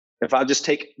 If I just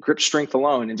take grip strength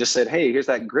alone and just said, hey, here's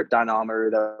that grip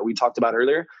dynamometer that we talked about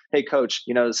earlier. Hey, coach,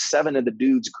 7 of the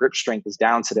dudes' grip strength is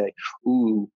down today.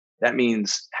 Ooh, that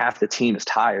means half the team is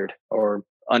tired or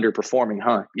underperforming,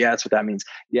 huh? Yeah, that's what that means.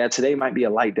 Yeah, today might be a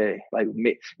light day. Like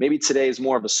maybe today is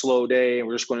more of a slow day and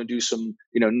we're just going to do some,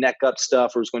 neck up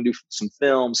stuff. We're just going to do some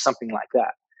film, something like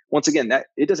that. Once again, that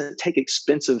it doesn't take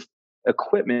expensive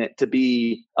equipment to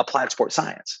be applied sports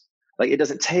science. Like it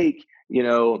doesn't take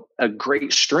a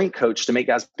great strength coach to make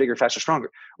guys bigger, faster,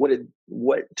 stronger.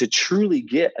 What to truly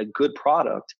get a good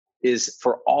product is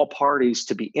for all parties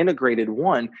to be integrated,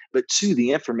 one, but two,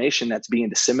 the information that's being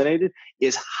disseminated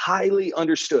is highly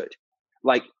understood.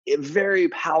 Like very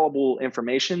palatable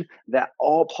information that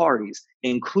all parties,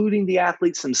 including the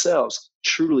athletes themselves,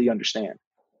 truly understand.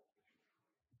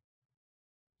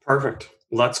 Perfect.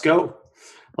 Let's go.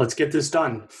 Let's get this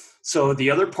done. So the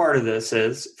other part of this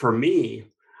is, for me,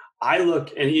 I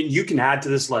look, and you can add to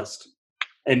this list,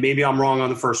 and maybe I'm wrong on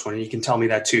the first one, and you can tell me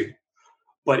that too.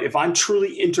 But if I'm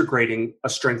truly integrating a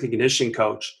strength and conditioning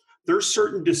coach, there's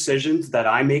certain decisions that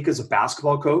I make as a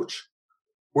basketball coach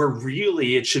where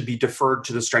really it should be deferred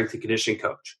to the strength and conditioning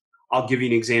coach. I'll give you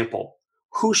an example.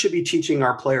 Who should be teaching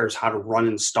our players how to run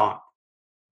and stomp?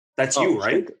 That's you,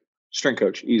 right? Strength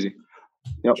coach, easy.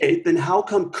 Yep. Okay, then how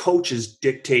come coaches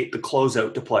dictate the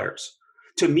closeout to players?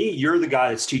 To me, you're the guy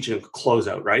that's teaching a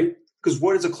closeout, right? Because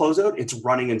what is a closeout? It's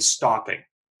running and stopping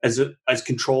as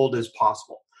controlled as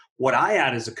possible. What I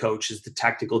add as a coach is the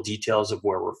technical details of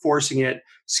where we're forcing it,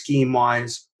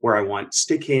 scheme-wise, where I want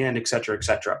stick hand, et cetera, et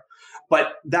cetera.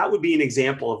 But that would be an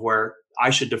example of where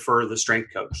I should defer to the strength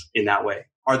coach in that way.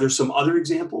 Are there some other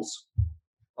examples?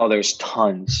 Oh, there's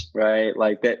tons, right?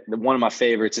 Like that. One of my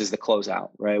favorites is the closeout,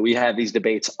 right? We have these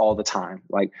debates all the time.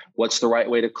 Like, what's the right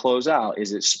way to close out?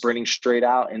 Is it sprinting straight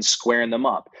out and squaring them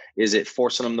up? Is it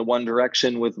forcing them the one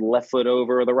direction with the left foot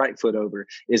over or the right foot over?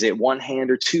 Is it one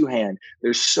hand or two hand?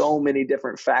 There's so many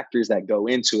different factors that go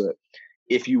into it.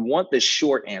 If you want the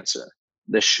short answer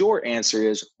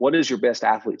is, what does your best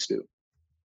athletes do?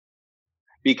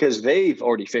 Because they've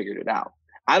already figured it out.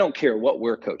 I don't care what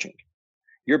we're coaching.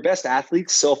 Your best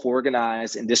athletes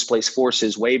self-organize and displace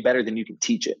forces way better than you can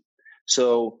teach it.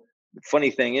 So the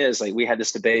funny thing is, like, we had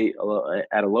this debate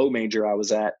at a low major I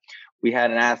was at. We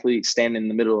had an athlete stand in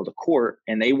the middle of the court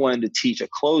and they wanted to teach a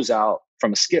closeout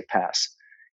from a skip pass.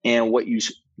 And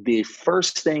the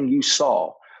first thing you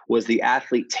saw was the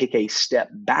athlete take a step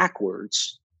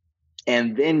backwards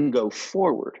and then go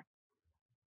forward.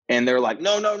 And they're like,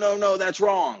 no, that's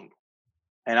wrong.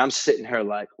 And I'm sitting here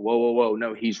like, whoa,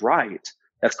 no, he's right.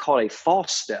 That's called a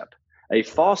false step. A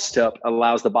false step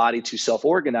allows the body to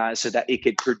self-organize so that it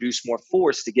could produce more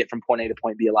force to get from point A to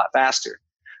point B a lot faster.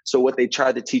 So what they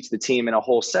tried to teach the team in a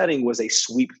whole setting was a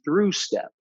sweep through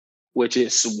step, which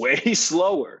is way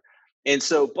slower. And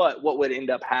so, but what would end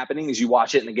up happening is you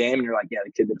watch it in the game and you're like, yeah,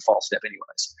 the kid did a false step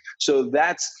anyways. So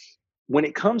that's when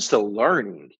it comes to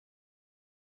learning,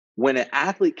 when an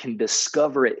athlete can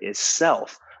discover it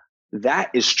itself,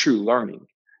 that is true learning.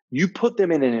 You put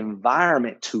them in an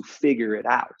environment to figure it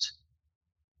out.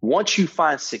 Once you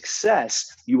find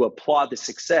success, you applaud the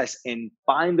success and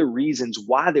find the reasons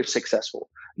why they're successful,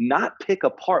 not pick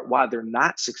apart why they're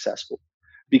not successful.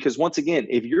 Because once again,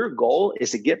 if your goal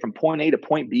is to get from point A to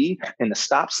point B and to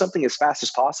stop something as fast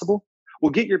as possible,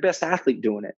 well, get your best athlete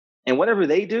doing it. And whatever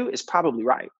they do is probably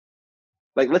right.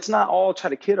 Like, let's not all try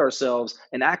to kid ourselves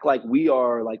and act like we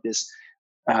are like this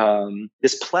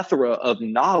plethora of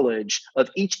knowledge of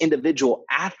each individual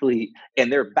athlete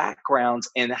and their backgrounds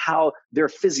and how their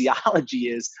physiology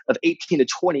is of 18 to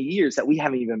 20 years that we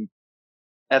haven't even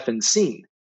effing seen.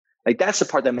 Like, that's the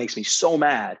part that makes me so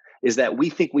mad, is that we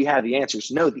think we have the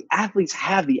answers. No, the athletes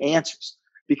have the answers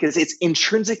because it's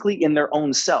intrinsically in their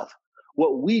own self.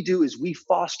 What we do is we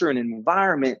foster an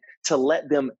environment to let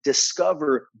them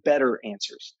discover better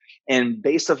answers. And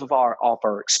based off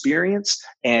our experience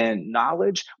and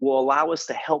knowledge will allow us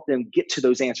to help them get to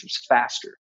those answers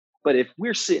faster. But if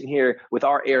we're sitting here with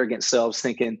our arrogant selves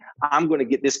thinking, I'm going to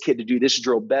get this kid to do this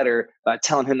drill better by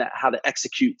telling him how to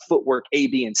execute footwork A,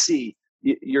 B, and C,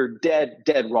 you're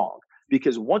dead wrong.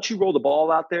 Because once you roll the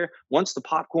ball out there, once the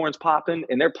popcorn's popping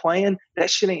and they're playing, that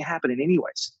shit ain't happening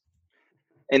anyways.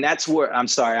 And that's where, I'm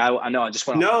sorry, I know I just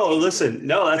went No, listen,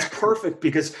 no, that's perfect,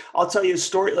 because I'll tell you a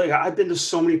story. Like, I've been to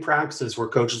so many practices where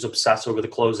coaches obsess over the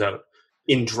closeout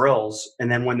in drills. And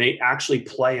then when they actually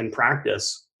play and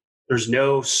practice, there's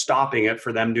no stopping it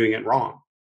for them doing it wrong.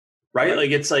 Right?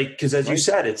 Like, it's like, because as you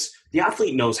said, it's the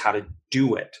athlete knows how to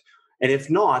do it. And if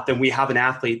not, then we have an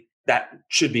athlete that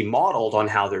should be modeled on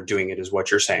how they're doing it, is what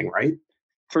you're saying, right?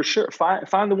 For sure.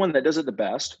 Find the one that does it the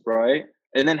best, right?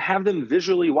 And then have them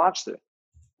visually watch it.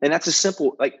 And that's a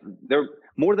simple, like, they're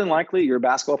more than likely your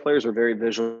basketball players are very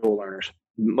visual learners.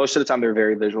 Most of the time they're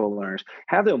very visual learners.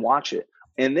 Have them watch it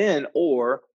and then,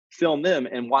 or film them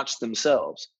and watch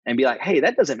themselves and be like, hey,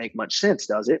 that doesn't make much sense,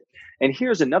 does it? And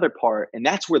here's another part. And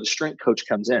that's where the strength coach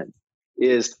comes in,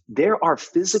 is there are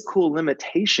physical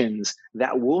limitations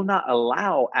that will not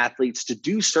allow athletes to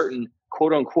do certain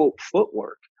quote unquote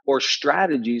footwork or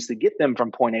strategies to get them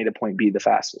from point A to point B the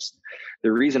fastest.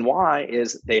 The reason why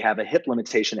is they have a hip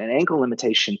limitation, an ankle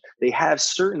limitation. They have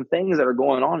certain things that are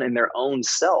going on in their own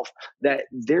self that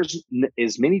there's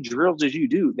as many drills as you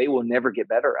do, they will never get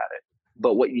better at it.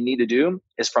 But what you need to do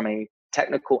is from a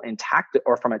technical and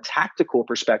from a tactical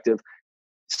perspective,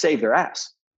 save their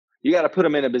ass. You got to put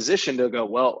them in a position to go,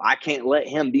 well, I can't let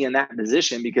him be in that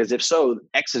position because if so,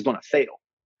 X is going to fail.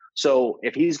 So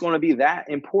if he's going to be that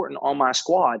important on my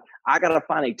squad, I got to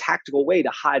find a tactical way to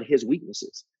hide his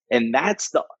weaknesses. And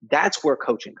that's where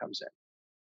coaching comes in.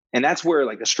 And that's where,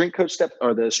 like, the strength coach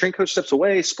steps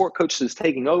away, sport coach is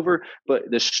taking over,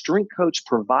 but the strength coach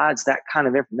provides that kind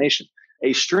of information.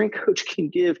 A strength coach can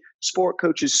give sport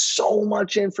coaches so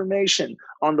much information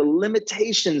on the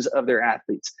limitations of their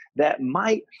athletes that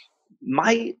might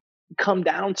come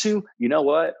down to, you know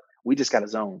what, we just got a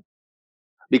zone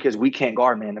because we can't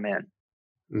guard man to man.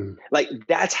 Like,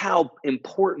 that's how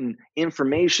important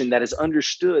information that is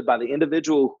understood by the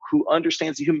individual who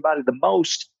understands the human body the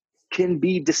most can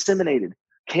be disseminated,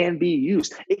 can be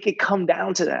used. It could come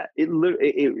down to that.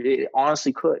 It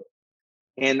honestly could.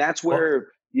 And that's where,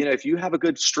 if you have a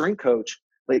good strength coach,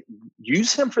 like,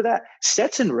 use him for that.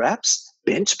 Sets and reps,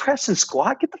 bench press and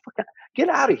squat, get the fuck out, get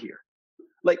out of here.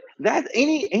 Like that,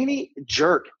 any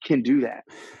jerk can do that.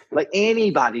 Like,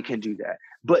 anybody can do that.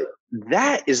 But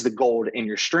that is the gold in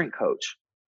your strength coach.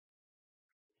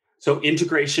 So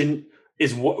integration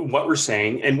is what we're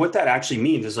saying. And what that actually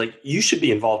means is, like, you should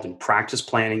be involved in practice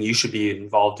planning. You should be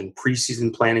involved in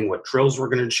preseason planning, what drills we're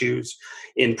going to choose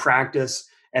in practice.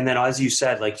 And then, as you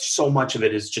said, like, so much of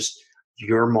it is just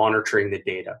you're monitoring the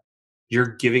data.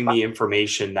 You're giving me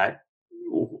information that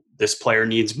this player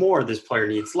needs more, this player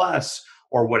needs less,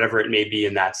 or whatever it may be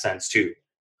in that sense too.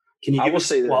 Can you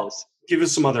give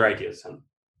us some other ideas then?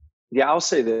 Yeah, I'll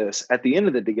say this. At the end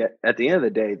of the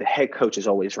day, the head coach is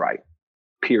always right.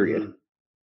 Period.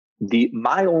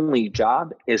 My only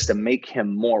job is to make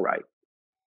him more right.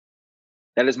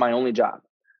 That is my only job.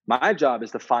 My job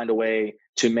is to find a way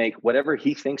to make whatever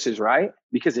he thinks is right,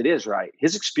 because it is right.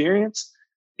 His experience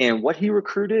and what he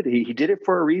recruited, he did it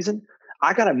for a reason.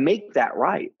 I got to make that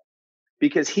right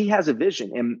because he has a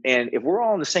vision. And if we're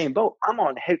all in the same boat, I'm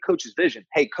on head coach's vision.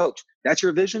 Hey, coach, that's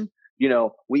your vision.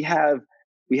 We have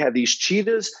these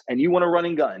cheetahs and you want to run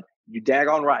and gun. You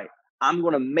daggone right. I'm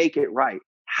going to make it right.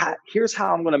 Here's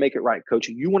how I'm going to make it right, coach.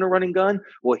 You want to run and gun?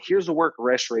 Well, here's the work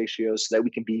rest ratio so that we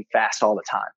can be fast all the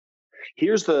time.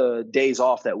 Here's the days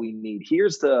off that we need.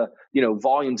 Here's the,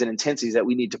 volumes and intensities that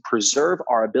we need to preserve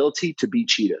our ability to be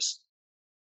cheetahs.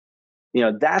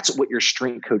 That's what your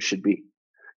strength coach should be.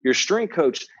 Your strength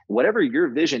coach, whatever your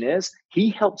vision is, he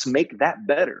helps make that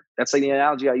better. That's like the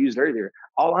analogy I used earlier.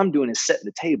 All I'm doing is setting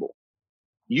the table.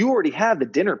 You already have the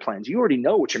dinner plans. You already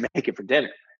know what you're making for dinner.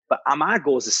 But my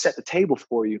goal is to set the table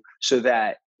for you so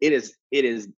that it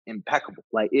is impeccable.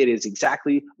 Like it is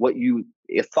exactly what you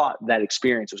thought that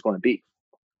experience was going to be.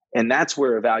 And that's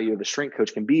where a value of a strength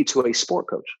coach can be to a sport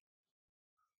coach.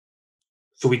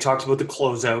 So we talked about the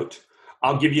closeout.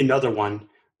 I'll give you another one,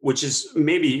 which is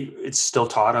maybe it's still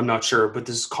taught, I'm not sure, but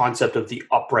this concept of the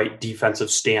upright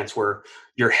defensive stance where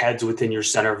your head's within your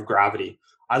center of gravity.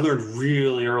 I learned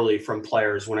really early from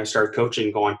players when I started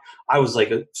coaching I was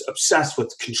like obsessed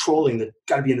with controlling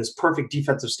got to be in this perfect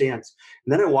defensive stance.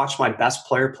 And then I watched my best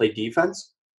player play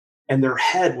defense and their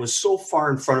head was so far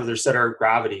in front of their center of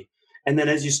gravity. And then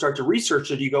as you start to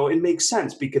research it, you go, it makes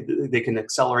sense because they can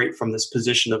accelerate from this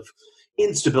position of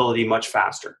instability much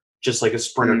faster, just like a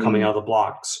sprinter coming out of the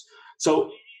blocks.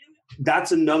 So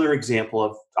that's another example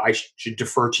of I should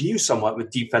defer to you somewhat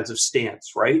with defensive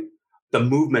stance, right? The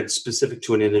movement specific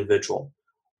to an individual.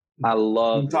 I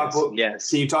love this. Yes.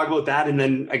 Can you talk about that? And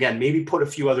then again, maybe put a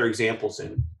few other examples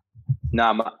in.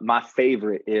 Now, my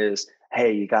favorite is,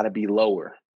 hey, you got to be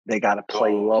lower. They got to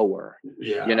play lower.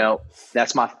 Yeah.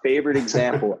 That's my favorite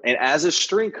example. And as a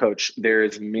strength coach,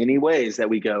 there's many ways that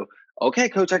we go, okay,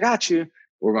 coach, I got you.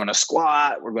 We're going to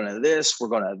squat. We're going to this. We're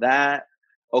going to that.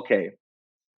 Okay.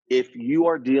 If you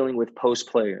are dealing with post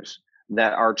players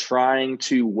that are trying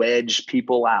to wedge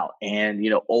people out and,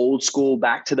 old school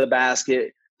back to the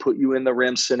basket, put you in the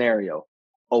rim scenario.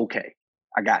 Okay,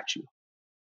 I got you.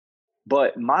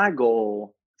 But my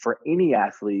goal for any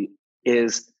athlete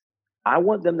is I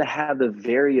want them to have the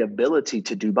variability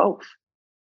to do both.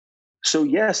 So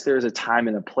yes, there's a time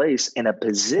and a place and a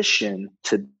position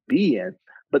to be in,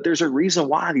 but there's a reason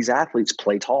why these athletes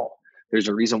play tall. There's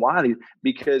a reason why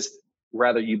because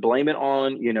rather you blame it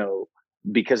on,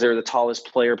 because they're the tallest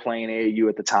player playing AAU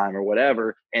at the time or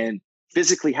whatever, and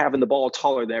physically having the ball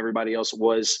taller than everybody else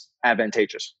was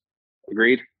advantageous.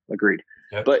 Agreed.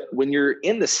 Yep. But when you're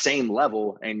in the same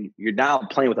level and you're now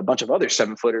playing with a bunch of other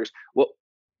 7-footers, well,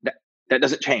 that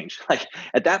doesn't change. Like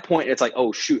at that point, it's like,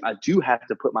 oh shoot, I do have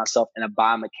to put myself in a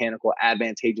biomechanical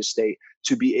advantageous state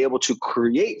to be able to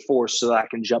create force so that I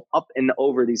can jump up and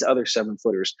over these other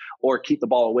 7-footers or keep the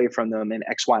ball away from them in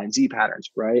X, Y, and Z patterns,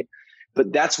 right?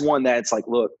 But that's one that's like,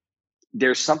 look,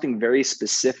 there's something very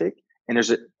specific and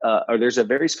there's a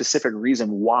very specific reason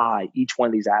why each one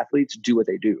of these athletes do what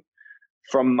they do.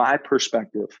 From my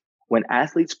perspective, when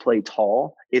athletes play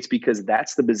tall, it's because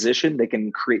that's the position they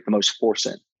can create the most force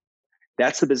in.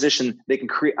 That's the position they can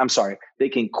create. They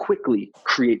can quickly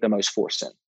create the most force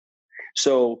in.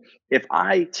 So if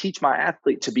I teach my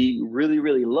athlete to be really,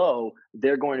 really low,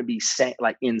 they're going to be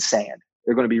in sand.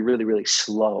 They're going to be really, really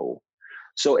slow.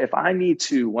 So if I need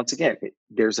to, once again,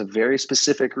 there's a very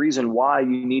specific reason why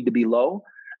you need to be low.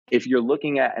 If you're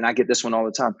looking at, and I get this one all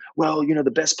the time, well,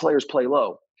 the best players play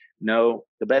low. No,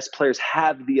 the best players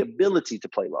have the ability to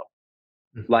play low.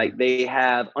 Mm-hmm. Like they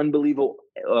have unbelievable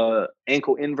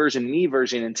ankle inversion, knee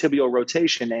version, and tibial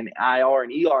rotation and IR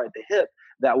and ER at the hip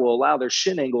that will allow their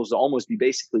shin angles to almost be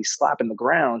basically slapping the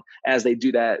ground as they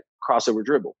do that crossover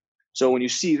dribble. So when you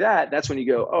see that, that's when you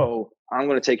go, oh, I'm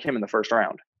going to take him in the first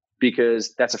round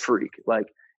because that's a freak. Like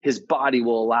his body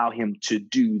will allow him to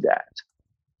do that.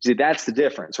 See, that's the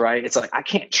difference, right? It's like, I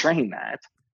can't train that.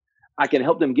 I can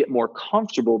help them get more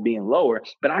comfortable being lower,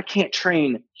 but I can't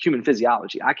train human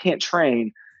physiology. I can't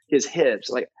train his hips.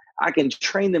 Like I can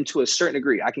train them to a certain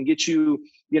degree. I can get you,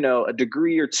 a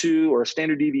degree or two or a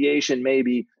standard deviation,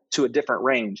 maybe to a different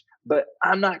range, but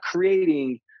I'm not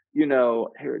creating, here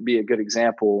would be a good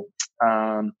example.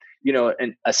 A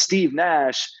Steve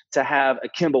Nash to have a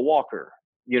Kemba Walker,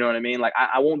 you know what I mean? Like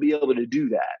I won't be able to do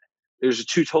that. There's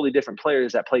two totally different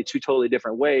players that play two totally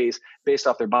different ways based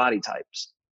off their body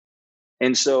types.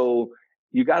 And so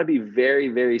you got to be very,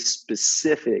 very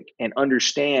specific and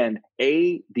understand,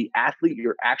 the athlete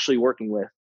you're actually working with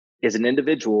is an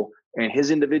individual and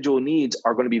his individual needs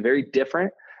are going to be very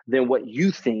different than what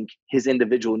you think his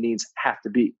individual needs have to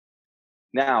be.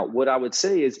 Now, what I would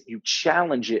say is you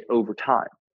challenge it over time.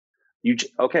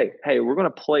 Okay, hey, we're going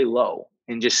to play low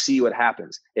and just see what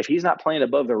happens. If he's not playing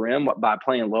above the rim by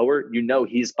playing lower,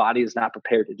 his body is not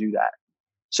prepared to do that.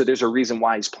 So there's a reason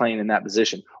why he's playing in that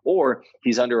position, or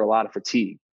he's under a lot of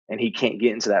fatigue and he can't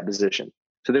get into that position.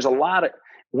 So there's a lot of,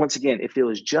 once again, if it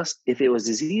was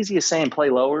as easy as saying play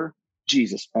lower,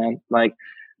 Jesus, man, like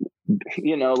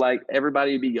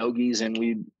everybody would be yogis and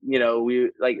we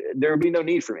there would be no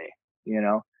need for me,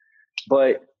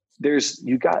 but there's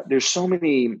so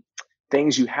many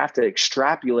things you have to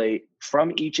extrapolate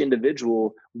from each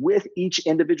individual with each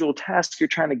individual task you're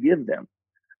trying to give them.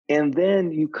 And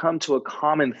then you come to a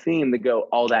common theme to go,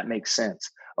 oh, that makes sense.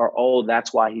 Or, oh,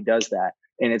 that's why he does that.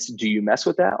 And it's, do you mess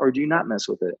with that or do you not mess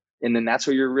with it? And then that's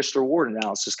where your risk reward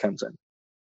analysis comes in.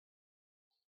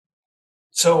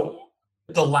 So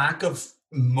the lack of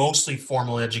mostly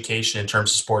formal education in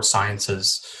terms of sports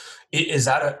sciences, is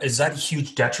that a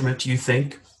huge detriment, do you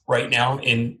think, right now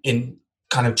in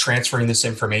kind of transferring this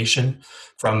information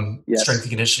from strength and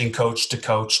conditioning coach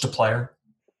to player?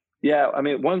 Yeah. I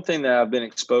mean, one thing that I've been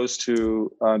exposed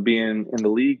to being in the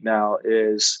league now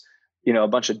is, a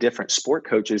bunch of different sport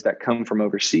coaches that come from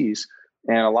overseas.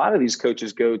 And a lot of these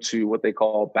coaches go to what they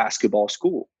call basketball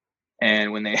school.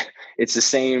 And it's the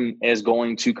same as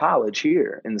going to college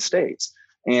here in the States.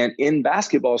 And in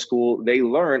basketball school, they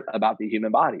learn about the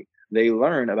human body. They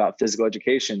learn about physical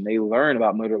education. They learn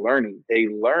about motor learning. They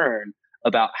learn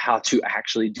about how to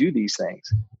actually do these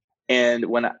things. And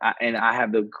I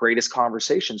have the greatest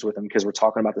conversations with them because we're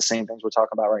talking about the same things we're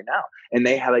talking about right now. And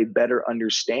they have a better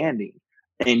understanding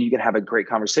and you can have a great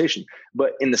conversation.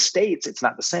 But in the States, it's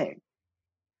not the same.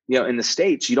 In the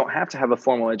States, you don't have to have a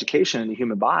formal education in the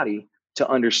human body to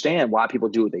understand why people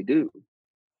do what they do.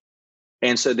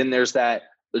 And so then there's that,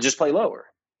 just play lower.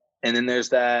 And then there's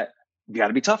that, you got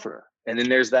to be tougher. And then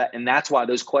there's that, and that's why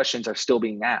those questions are still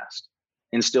being asked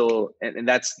and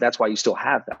that's why you still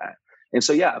have that. And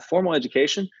so, yeah, formal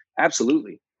education,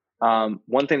 absolutely.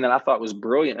 One thing that I thought was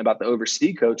brilliant about the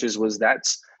overseas coaches was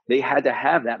they had to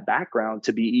have that background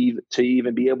to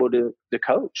even be able to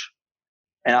coach.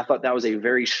 And I thought that was a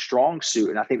very strong suit.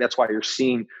 And I think that's why you're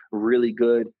seeing really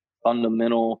good,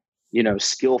 fundamental,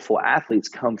 skillful athletes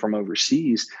come from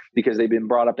overseas, because they've been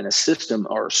brought up in a system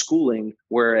or schooling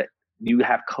where you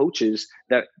have coaches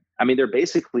that, they're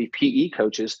basically PE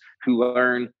coaches who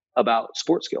learn about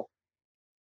sports skill.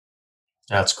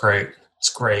 That's great. It's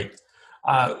great.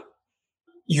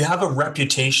 You have a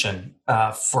reputation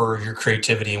for your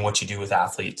creativity and what you do with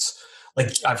athletes.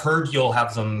 Like, I've heard you'll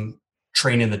have them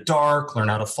train in the dark, learn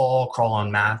how to fall, crawl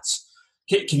on mats.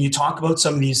 Can you talk about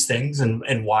some of these things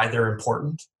and why they're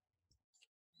important?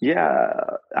 Yeah,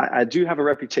 I do have a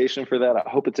reputation for that. I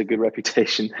hope it's a good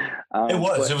reputation. It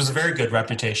was a very good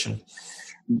reputation.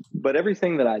 But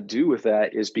everything that I do with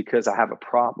that is because I have a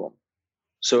problem.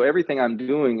 So everything I'm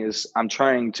doing is I'm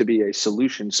trying to be a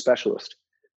solution specialist.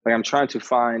 Like, I'm trying to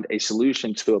find a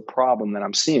solution to a problem that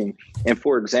I'm seeing. And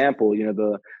for example,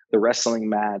 the wrestling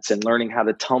mats and learning how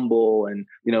to tumble and,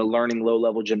 learning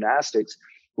low-level gymnastics.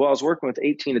 Well, I was working with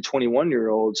 18 to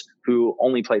 21-year-olds who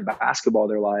only played basketball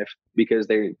their life because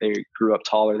they grew up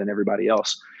taller than everybody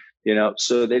else,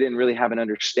 so they didn't really have an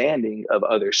understanding of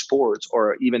other sports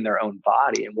or even their own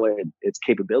body and what its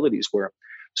capabilities were.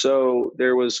 So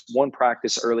there was one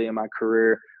practice early in my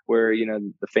career where,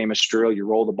 the famous drill, you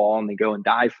roll the ball and they go and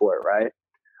dive for it, right?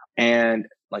 And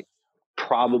like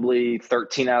probably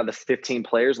 13 out of the 15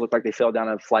 players looked like they fell down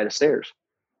a flight of stairs.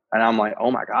 And I'm like, oh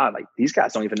my God, like these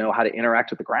guys don't even know how to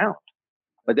interact with the ground.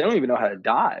 Like, they don't even know how to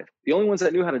dive. The only ones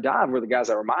that knew how to dive were the guys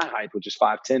that were my height, which is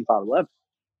 5'10", 5'11".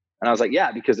 And I was like,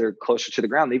 yeah, because they're closer to the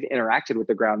ground. They've interacted with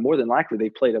the ground. More than likely,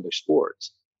 they've played other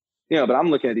sports. But I'm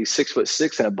looking at these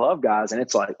 6'6" and above guys, and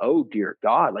it's like, oh dear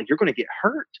God, like you're going to get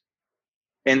hurt.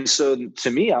 And so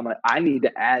to me, I'm like, I need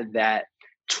to add that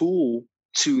tool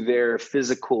to their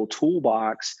physical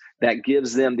toolbox that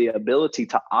gives them the ability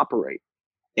to operate.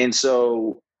 And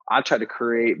so I try to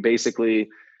create basically,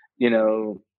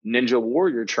 ninja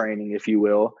warrior training, if you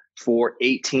will, for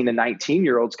 18 to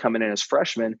 19-year-olds coming in as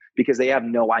freshmen, because they have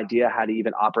no idea how to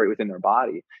even operate within their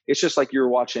body. It's just like you're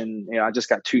watching, I just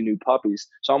got 2 new puppies.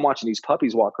 So I'm watching these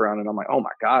puppies walk around and I'm like, oh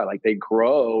my God, like they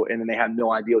grow and then they have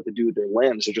no idea what to do with their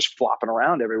limbs. They're just flopping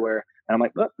around everywhere. And I'm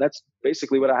like, look, that's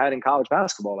basically what I had in college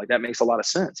basketball. Like, that makes a lot of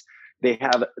sense. They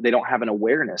don't have an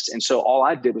awareness. And so all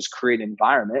I did was create an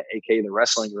environment, aka the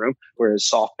wrestling room, where there's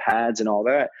soft pads and all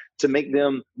that, to make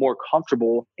them more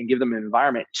comfortable and give them an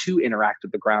environment to interact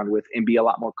with the ground with and be a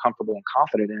lot more comfortable and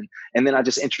confident in. And then I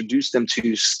just introduced them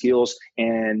to skills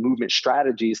and movement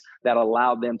strategies that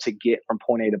allowed them to get from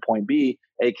point A to point B,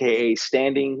 aka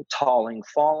standing, talling,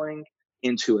 falling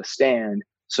into a stand.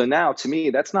 So now to me,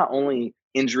 that's not only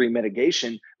injury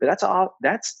mitigation, but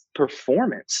that's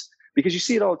performance. Because you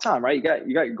see it all the time, right? You got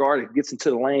your guard that gets into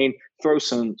the lane, throws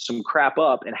some crap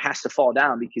up, and has to fall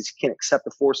down because he can't accept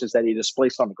the forces that he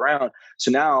displaced on the ground.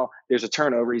 So now there's a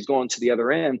turnover. He's going to the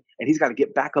other end, and he's got to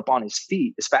get back up on his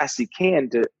feet as fast as he can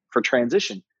for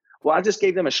transition. Well, I just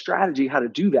gave them a strategy how to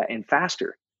do that and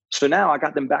faster. So now I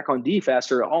got them back on D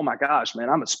faster. Oh my gosh, man,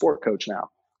 I'm a sport coach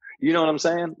now. You know what I'm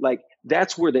saying? Like,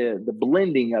 that's where the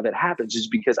blending of it happens, is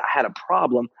because I had a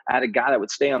problem. I had a guy that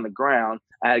would stay on the ground.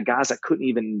 I had guys that couldn't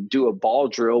even do a ball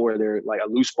drill where they're like a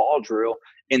loose ball drill.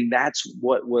 And that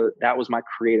was my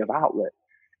creative outlet.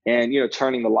 And,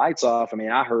 turning the lights off. I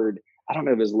mean, I don't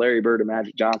know if it was Larry Bird or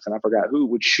Magic Johnson, I forgot who,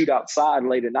 would shoot outside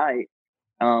late at night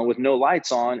with no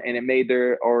lights on, and in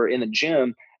the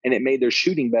gym, and it made their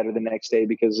shooting better the next day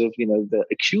because of, the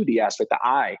acuity aspect, the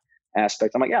eye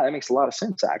aspect. I'm like, yeah, that makes a lot of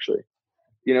sense, actually.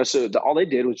 So all they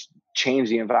did was change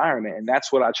the environment. And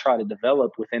that's what I try to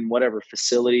develop within whatever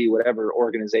facility, whatever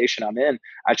organization I'm in.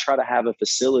 I try to have a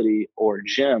facility or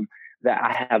gym that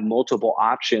I have multiple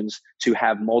options to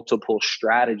have multiple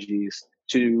strategies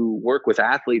to work with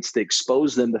athletes to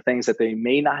expose them to things that they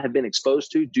may not have been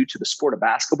exposed to due to the sport of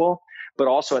basketball, but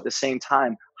also at the same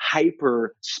time,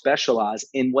 hyper specialize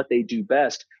in what they do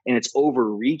best. And it's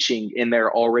overreaching in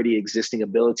their already existing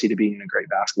ability to being a great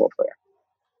basketball player.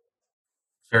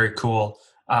 Very cool.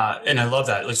 And I love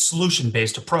that, like,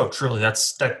 solution-based approach. Really, that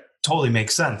totally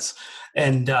makes sense.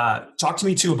 And talk to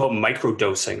me too about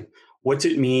microdosing. What's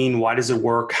it mean? Why does it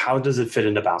work? How does it fit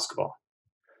into basketball?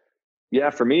 Yeah,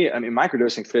 for me, I mean,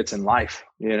 microdosing fits in life.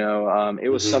 It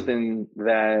was something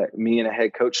that me and a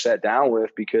head coach sat down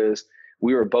with because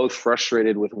we were both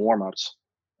frustrated with warmups.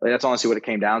 Like, that's honestly what it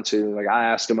came down to. Like, I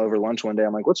asked him over lunch one day,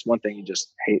 I'm like, what's one thing you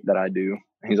just hate that I do?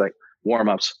 And he's like,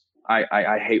 warmups.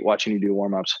 I hate watching you do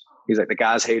warmups. He's like, the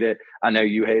guys hate it. I know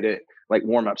you hate it. Like,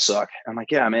 warmups suck. I'm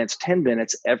like, yeah, man, it's 10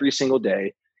 minutes every single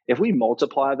day. If we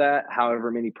multiply that,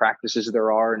 however many practices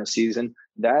there are in a season,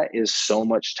 that is so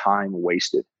much time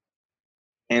wasted.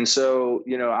 And so,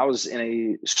 I was in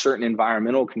a certain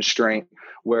environmental constraint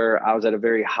where I was at a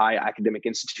very high academic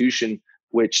institution,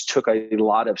 which took a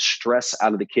lot of stress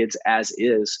out of the kids as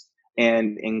is.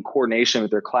 And in coordination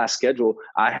with their class schedule,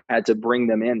 I had to bring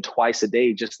them in twice a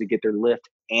day just to get their lift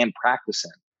and practice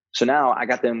in. So now I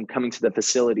got them coming to the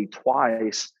facility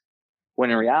twice,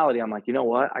 when in reality, I'm like, you know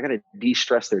what? I got to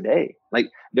de-stress their day. Like,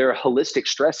 their holistic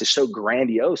stress is so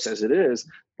grandiose as it is.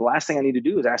 The last thing I need to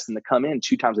do is ask them to come in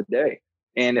 2 times a day.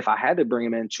 And if I had to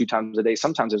bring them in 2 times a day,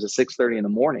 sometimes it was at 6:30 in the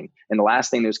morning. And the last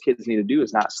thing those kids need to do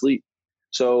is not sleep.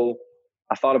 So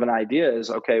I thought of an idea is,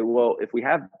 okay, well, if we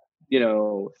have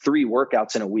 3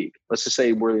 workouts in a week. Let's just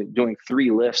say we're doing 3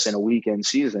 lifts in a weekend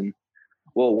season.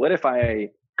 Well, what if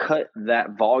I cut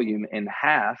that volume in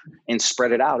half and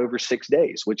spread it out over 6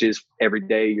 days, which is every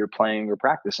day you're playing or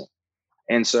practicing?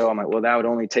 And so I'm like, well, that would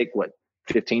only take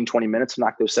 15, 20 minutes to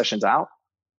knock those sessions out.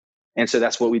 And so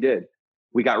that's what we did.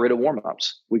 We got rid of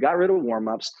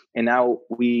warmups. And now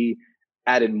we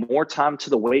added more time to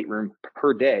the weight room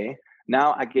per day.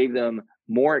 Now I gave them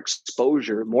more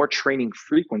exposure, more training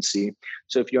frequency.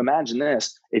 So if you imagine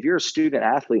this, if you're a student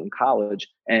athlete in college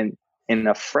and in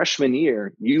a freshman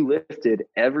year, you lifted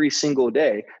every single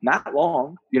day, not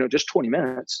long, just 20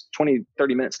 minutes, 20,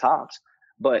 30 minutes tops,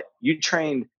 but you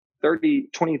trained 30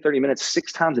 minutes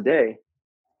 6 times a day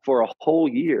for a whole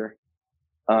year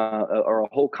or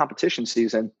a whole competition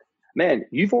season, man,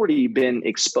 you've already been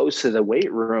exposed to the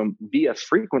weight room via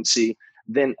frequency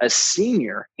than a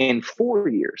senior in 4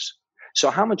 years. So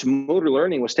how much motor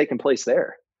learning was taking place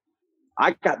there?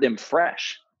 I got them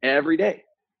fresh every day.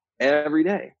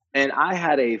 And I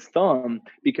had a thumb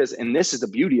because, and this is the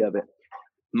beauty of it,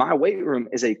 my weight room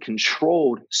is a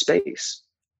controlled space.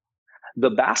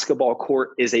 The basketball court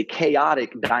is a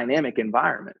chaotic, dynamic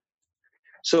environment.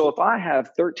 So if I have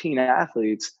 13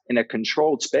 athletes in a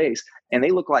controlled space and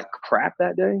they look like crap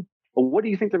that day, well, what do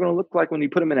you think they're going to look like when you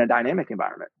put them in a dynamic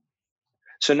environment?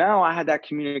 So now I had that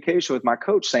communication with my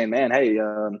coach saying, man, hey,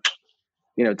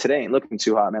 today ain't looking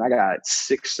too hot, man. I got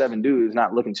 6, 7 dudes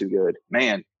not looking too good.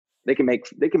 Man, they can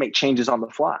make changes on the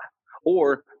fly,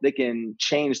 or they can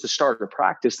change the start of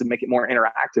practice to make it more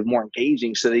interactive, more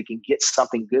engaging, so they can get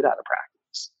something good out of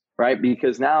practice, right?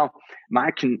 Because now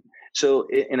so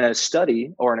in a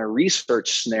study or in a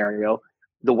research scenario,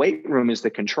 the weight room is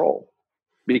the control.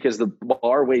 because the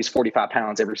bar weighs 45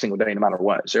 pounds every single day, no matter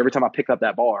what. So every time I pick up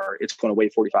that bar, it's going to weigh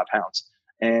 45 pounds.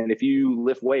 And if you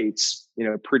lift weights,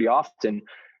 pretty often,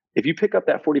 if you pick up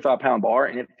that 45-pound bar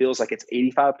and it feels like it's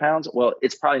 85 pounds, well,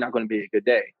 it's probably not going to be a good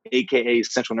day, AKA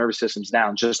central nervous system's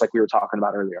down, just like we were talking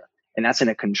about earlier. And that's in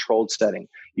a controlled setting.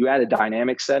 You add a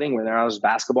dynamic setting where there's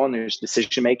basketball and there's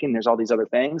decision making, there's all these other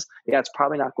things. Yeah, it's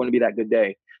probably not going to be that good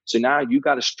day. So now you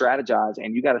got to strategize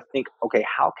and you got to think, okay,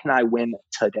 how can I win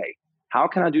today? How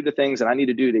can I do the things that I need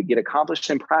to do to get accomplished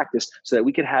in practice so that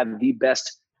we can have the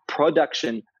best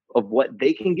production of what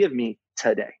they can give me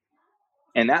today?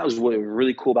 And that was what was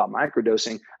really cool about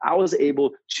microdosing. I was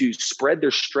able to spread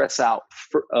their stress out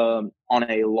on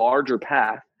a larger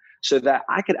path so that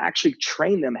I could actually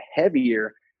train them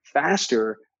heavier,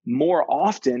 faster, more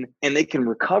often, and they can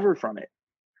recover from it.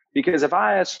 Because if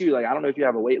I ask you, I don't know if you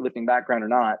have a weightlifting background or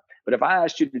not, but if I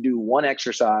asked you to do one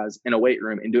exercise in a weight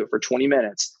room and do it for 20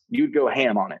 minutes, you'd go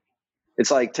ham on it.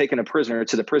 It's like taking a prisoner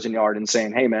to the prison yard and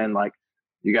saying, hey man,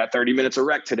 you got 30 minutes of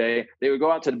rec today. They would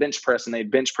go out to the bench press and they'd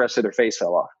bench press till their face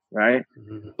fell off, right?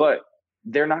 Mm-hmm. But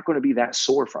they're not going to be that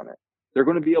sore from it. They're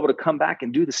going to be able to come back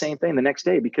and do the same thing the next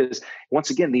day because, once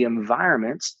again, the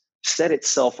environment set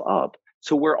itself up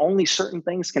to where only certain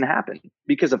things can happen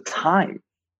because of time,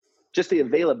 just the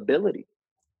availability.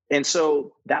 And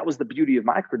so that was the beauty of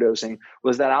microdosing,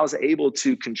 was that I was able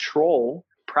to control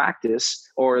practice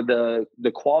or the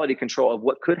quality control of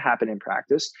what could happen in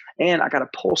practice. And I got a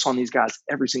pulse on these guys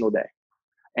every single day.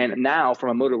 And now from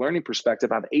a motor learning perspective,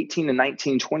 I have 18 to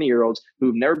 19, 20-year-olds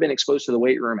who've never been exposed to the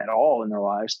weight room at all in their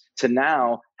lives to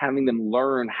now having them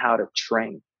learn how to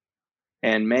train.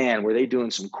 And man, were they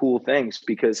doing some cool things,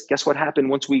 because guess what happened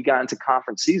once we got into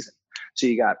conference season? So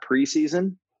you got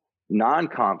preseason,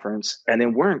 non-conference, and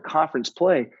then we're in conference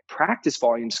play. Practice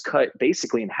volumes cut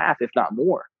basically in half, if not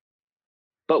more.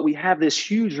 But we have this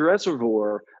huge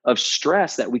reservoir of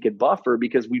stress that we could buffer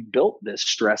because we built this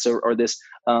stress or this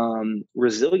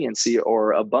resiliency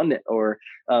or abundant or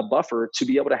buffer to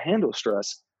be able to handle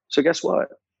stress. So guess what?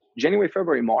 January,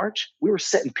 February, March, we were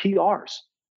setting PRs.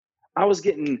 I was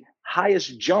getting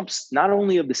highest jumps, not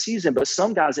only of the season, but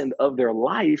some guys of their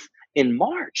life in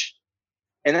March.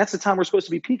 And that's the time we're supposed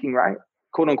to be peaking, right?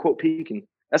 Quote unquote peaking.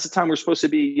 That's the time we're supposed to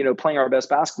be, playing our best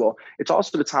basketball. It's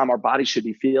also the time our body should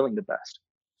be feeling the best.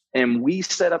 And we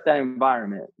set up that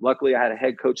environment. Luckily, I had a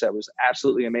head coach that was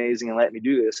absolutely amazing and let me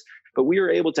do this. But we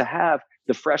were able to have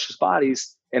the freshest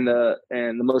bodies and the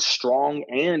most strong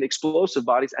and explosive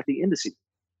bodies at the end of the season.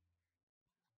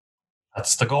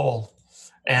 That's the goal.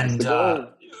 And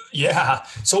yeah.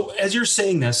 So as you're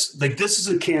saying this, this is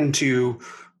akin to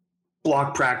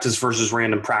block practice versus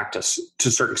random practice to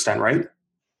a certain extent, right?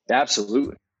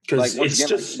 Absolutely. Because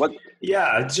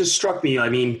it just struck me. I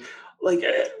mean,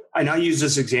 and I use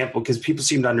this example because people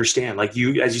seem to understand, as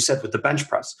you said, with the bench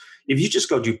press, if you just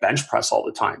go do bench press all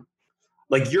the time,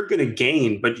 you're going to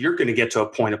gain, but you're going to get to a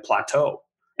point of plateau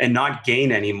and not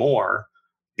gain anymore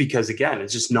because, again,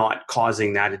 it's just not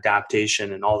causing that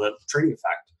adaptation and all the training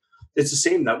effect. It's the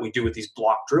same that we do with these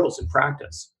block drills in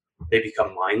practice. They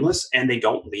become mindless and they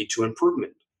don't lead to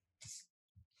improvement.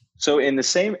 So in the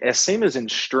same as in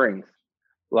strength,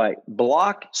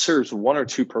 block serves one or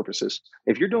two purposes.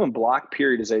 If you're doing block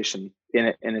periodization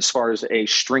in as far as a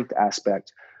strength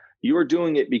aspect, you are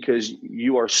doing it because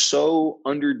you are so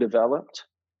underdeveloped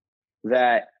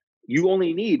that you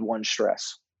only need one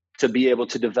stress to be able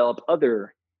to develop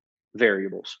other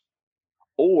variables,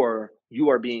 or you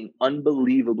are being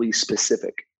unbelievably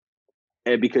specific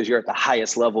because you're at the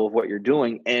highest level of what you're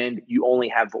doing and you only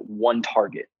have one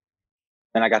target.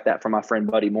 And I got that from my friend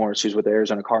Buddy Morris, who's with the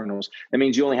Arizona Cardinals. That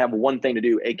means you only have one thing to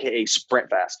do, AKA sprint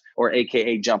fast or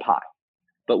AKA jump high.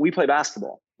 But we play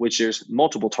basketball, which there's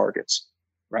multiple targets,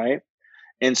 right?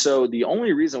 And so the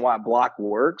only reason why block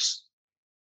works,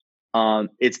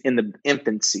 it's in the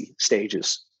infancy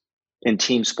stages in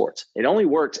team sports. It only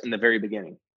works in the very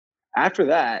beginning. After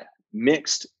that,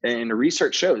 mixed, and the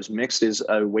research shows mixed is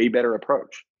a way better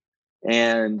approach.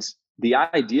 And the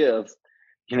idea of,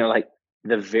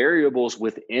 the variables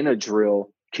within a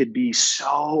drill could be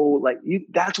so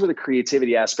that's where the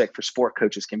creativity aspect for sport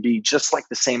coaches can be just like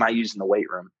the same I use in the weight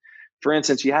room. For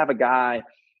instance, you have a guy,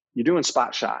 you're doing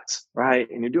spot shots, right?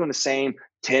 And you're doing the same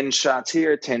 10 shots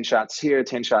here, 10 shots here,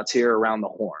 10 shots here around the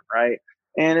horn, right?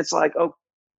 And it's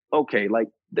okay,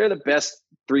 they're the best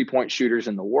 3-point shooters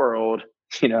in the world,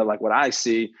 what I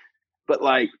see. But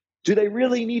do they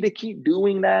really need to keep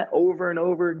doing that over and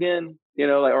over again?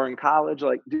 Or in college,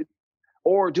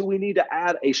 or do we need to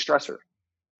add a stressor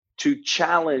to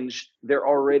challenge their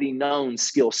already known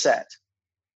skill set?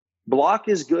 Block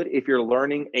is good if you're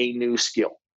learning a new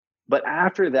skill. But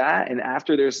after that, and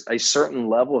after there's a certain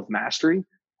level of mastery,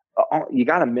 you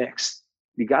got to mix.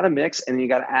 You got to mix, and then you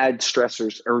got to add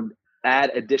stressors or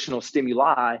add additional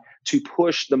stimuli to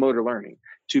push the motor learning,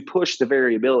 to push the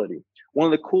variability. One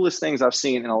of the coolest things I've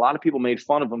seen, and a lot of people made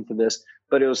fun of him for this,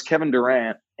 but it was Kevin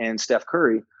Durant and Steph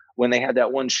Curry when they had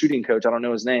that one shooting coach. I don't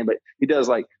know his name, but he does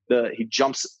he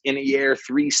jumps in the air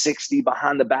 360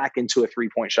 behind the back into a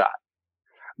 3-point shot.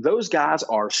 Those guys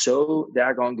are so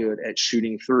daggone good at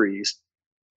shooting threes.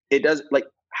 It does,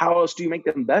 how else do you make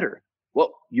them better?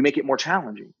 Well, you make it more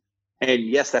challenging. And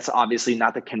yes, that's obviously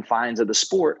not the confines of the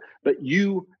sport, but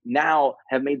you now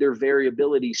have made their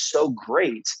variability so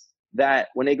great that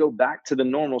when they go back to the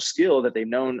normal skill that they've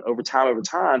known over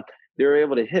time, they're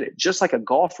able to hit it just like a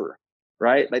golfer,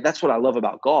 right? Like, that's what I love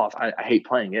about golf. I hate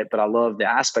playing it, but I love the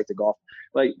aspect of golf.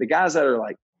 Like, the guys that are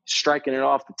striking it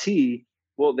off the tee,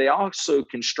 well, they also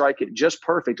can strike it just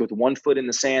perfect with 1 foot in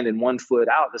the sand and 1 foot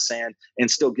out of the sand and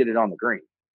still get it on the green.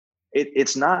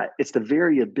 It's the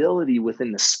variability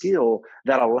within the skill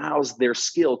that allows their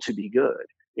skill to be good.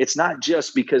 It's not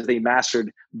just because they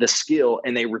mastered the skill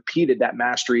and they repeated that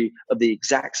mastery of the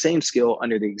exact same skill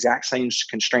under the exact same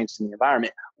constraints in the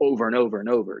environment over and over and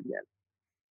over again.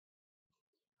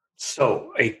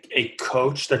 So a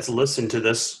coach that's listened to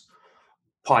this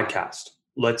podcast,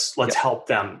 let's help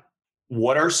them.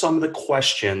 What are some of the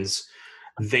questions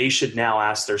they should now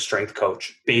ask their strength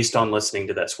coach based on listening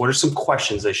to this? What are some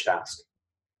questions they should ask?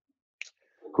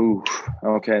 Ooh,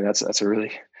 okay. That's a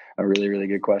really, really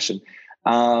good question.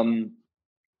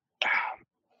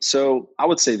 So I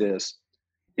would say this: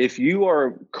 if you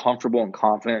are comfortable and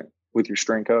confident with your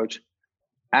strength coach,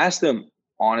 ask them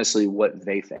honestly what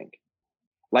they think.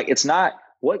 It's not,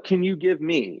 what can you give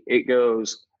me? It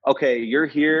goes, okay, you're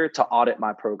here to audit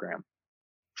my program.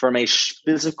 From a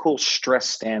physical stress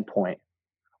standpoint,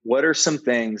 what are some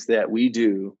things that we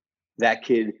do that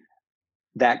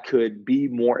could be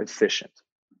more efficient?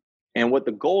 And what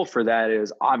the goal for that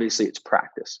is, obviously, it's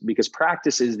practice, because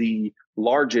practice is the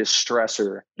largest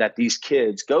stressor that these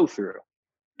kids go through,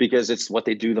 because it's what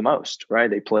they do the most,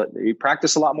 right? They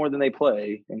practice a lot more than they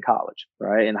play in college,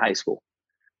 right? In high school.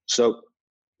 So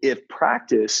if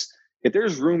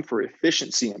there's room for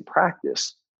efficiency in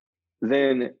practice,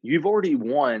 then you've already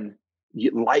won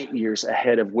light years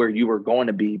ahead of where you were going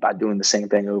to be by doing the same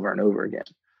thing over and over again.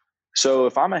 So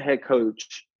if I'm a head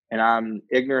coach and I'm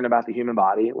ignorant about the human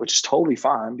body, which is totally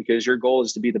fine, because your goal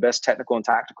is to be the best technical and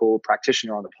tactical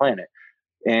practitioner on the planet,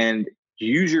 and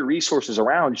use your resources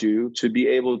around you to be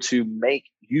able to make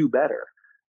you better.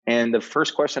 And the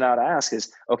first question I would ask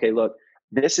is, okay, look,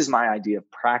 this is my idea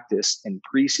of practice in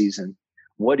preseason.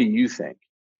 What do you think?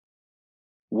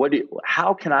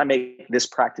 How can I make this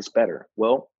practice better?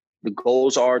 Well, the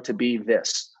goals are to be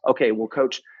this. Okay, well,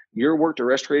 coach, your work to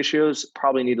rest ratios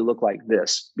probably need to look like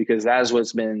this, because that is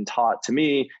what's been taught to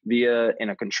me via, in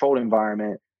a controlled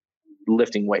environment,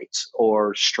 lifting weights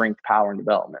or strength, power, and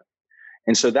development.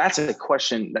 And so that's a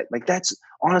question that's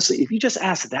honestly, if you just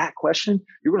ask that question,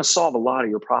 you're going to solve a lot of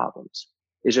your problems.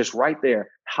 It's just right there.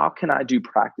 How can I do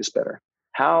practice better?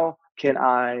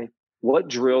 What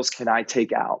drills can I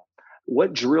take out?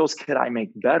 What drills could I make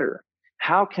better?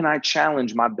 How can I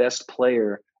challenge my best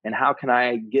player, and how can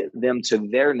I get them to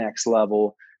their next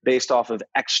level based off of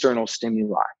external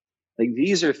stimuli?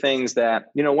 These are things that,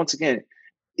 once again,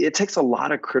 it takes a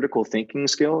lot of critical thinking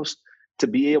skills to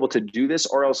be able to do this,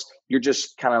 or else you're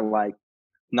just kind of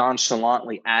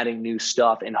nonchalantly adding new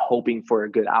stuff and hoping for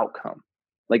a good outcome.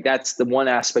 That's the one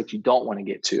aspect you don't want to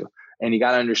get to, and you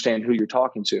got to understand who you're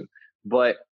talking to.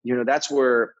 But that's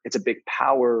where it's a big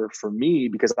power for me,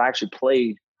 because I actually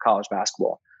played college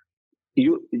basketball.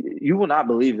 You will not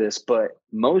believe this, but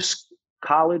most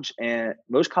college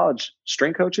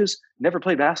strength coaches never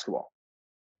played basketball.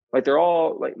 They're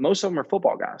all most of them are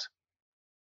football guys.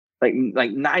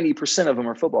 90% of them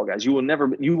are football guys. You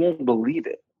won't believe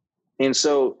it. And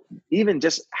so even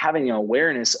just having an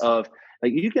awareness of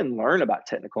you can learn about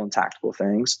technical and tactical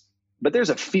things, but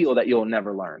there's a feel that you'll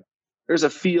never learn. There's a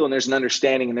feel, and there's an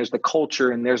understanding, and there's the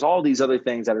culture, and there's all these other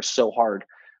things that are so hard.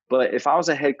 But if I was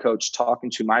a head coach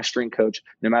talking to my strength coach,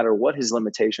 no matter what his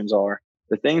limitations are,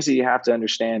 the things that you have to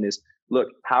understand is, look,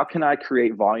 how can I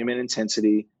create volume and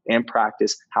intensity and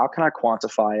practice? How can I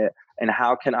quantify it? And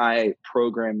how can I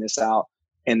program this out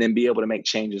and then be able to make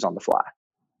changes on the fly?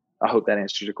 I hope that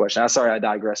answers your question. I'm sorry I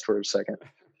digressed for a second.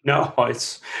 No,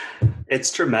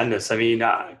 it's tremendous. I mean,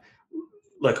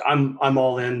 look, I'm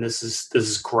all in. This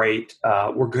is great.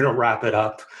 We're going to wrap it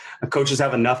up. Coaches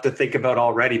have enough to think about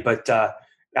already, but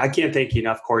I can't thank you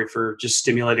enough, Cory, for just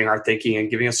stimulating our thinking and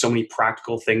giving us so many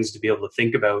practical things to be able to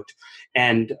think about.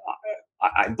 And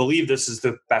I believe this is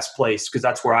the best place because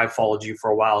that's where I've followed you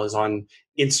for a while is on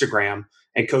Instagram,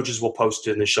 and coaches will post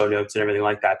it in the show notes and everything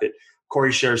like that. But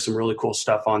Cory shares some really cool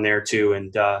stuff on there too.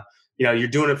 And, you're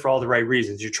doing it for all the right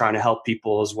reasons. You're trying to help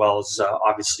people as well as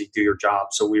obviously do your job.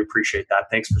 So we appreciate that.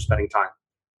 Thanks for spending time.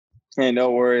 Hey, no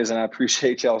worries. And I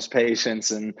appreciate y'all's patience.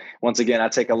 And once again, I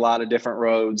take a lot of different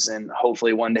roads, and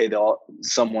hopefully one day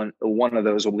one of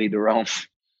those will lead to Rome.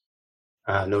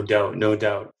 No doubt. No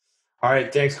doubt. All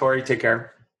right. Thanks, Cory. Take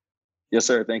care. Yes,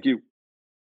 sir. Thank you.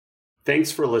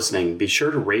 Thanks for listening. Be sure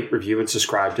to rate, review, and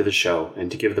subscribe to the show, and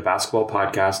to give the Basketball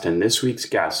Podcast and this week's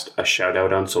guest a shout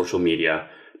out on social media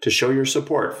to show your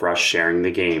support for us sharing the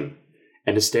game.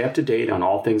 And to stay up to date on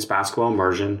all things basketball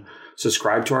immersion,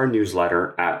 subscribe to our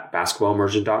newsletter at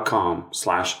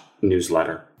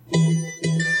basketballimmersion.com/newsletter.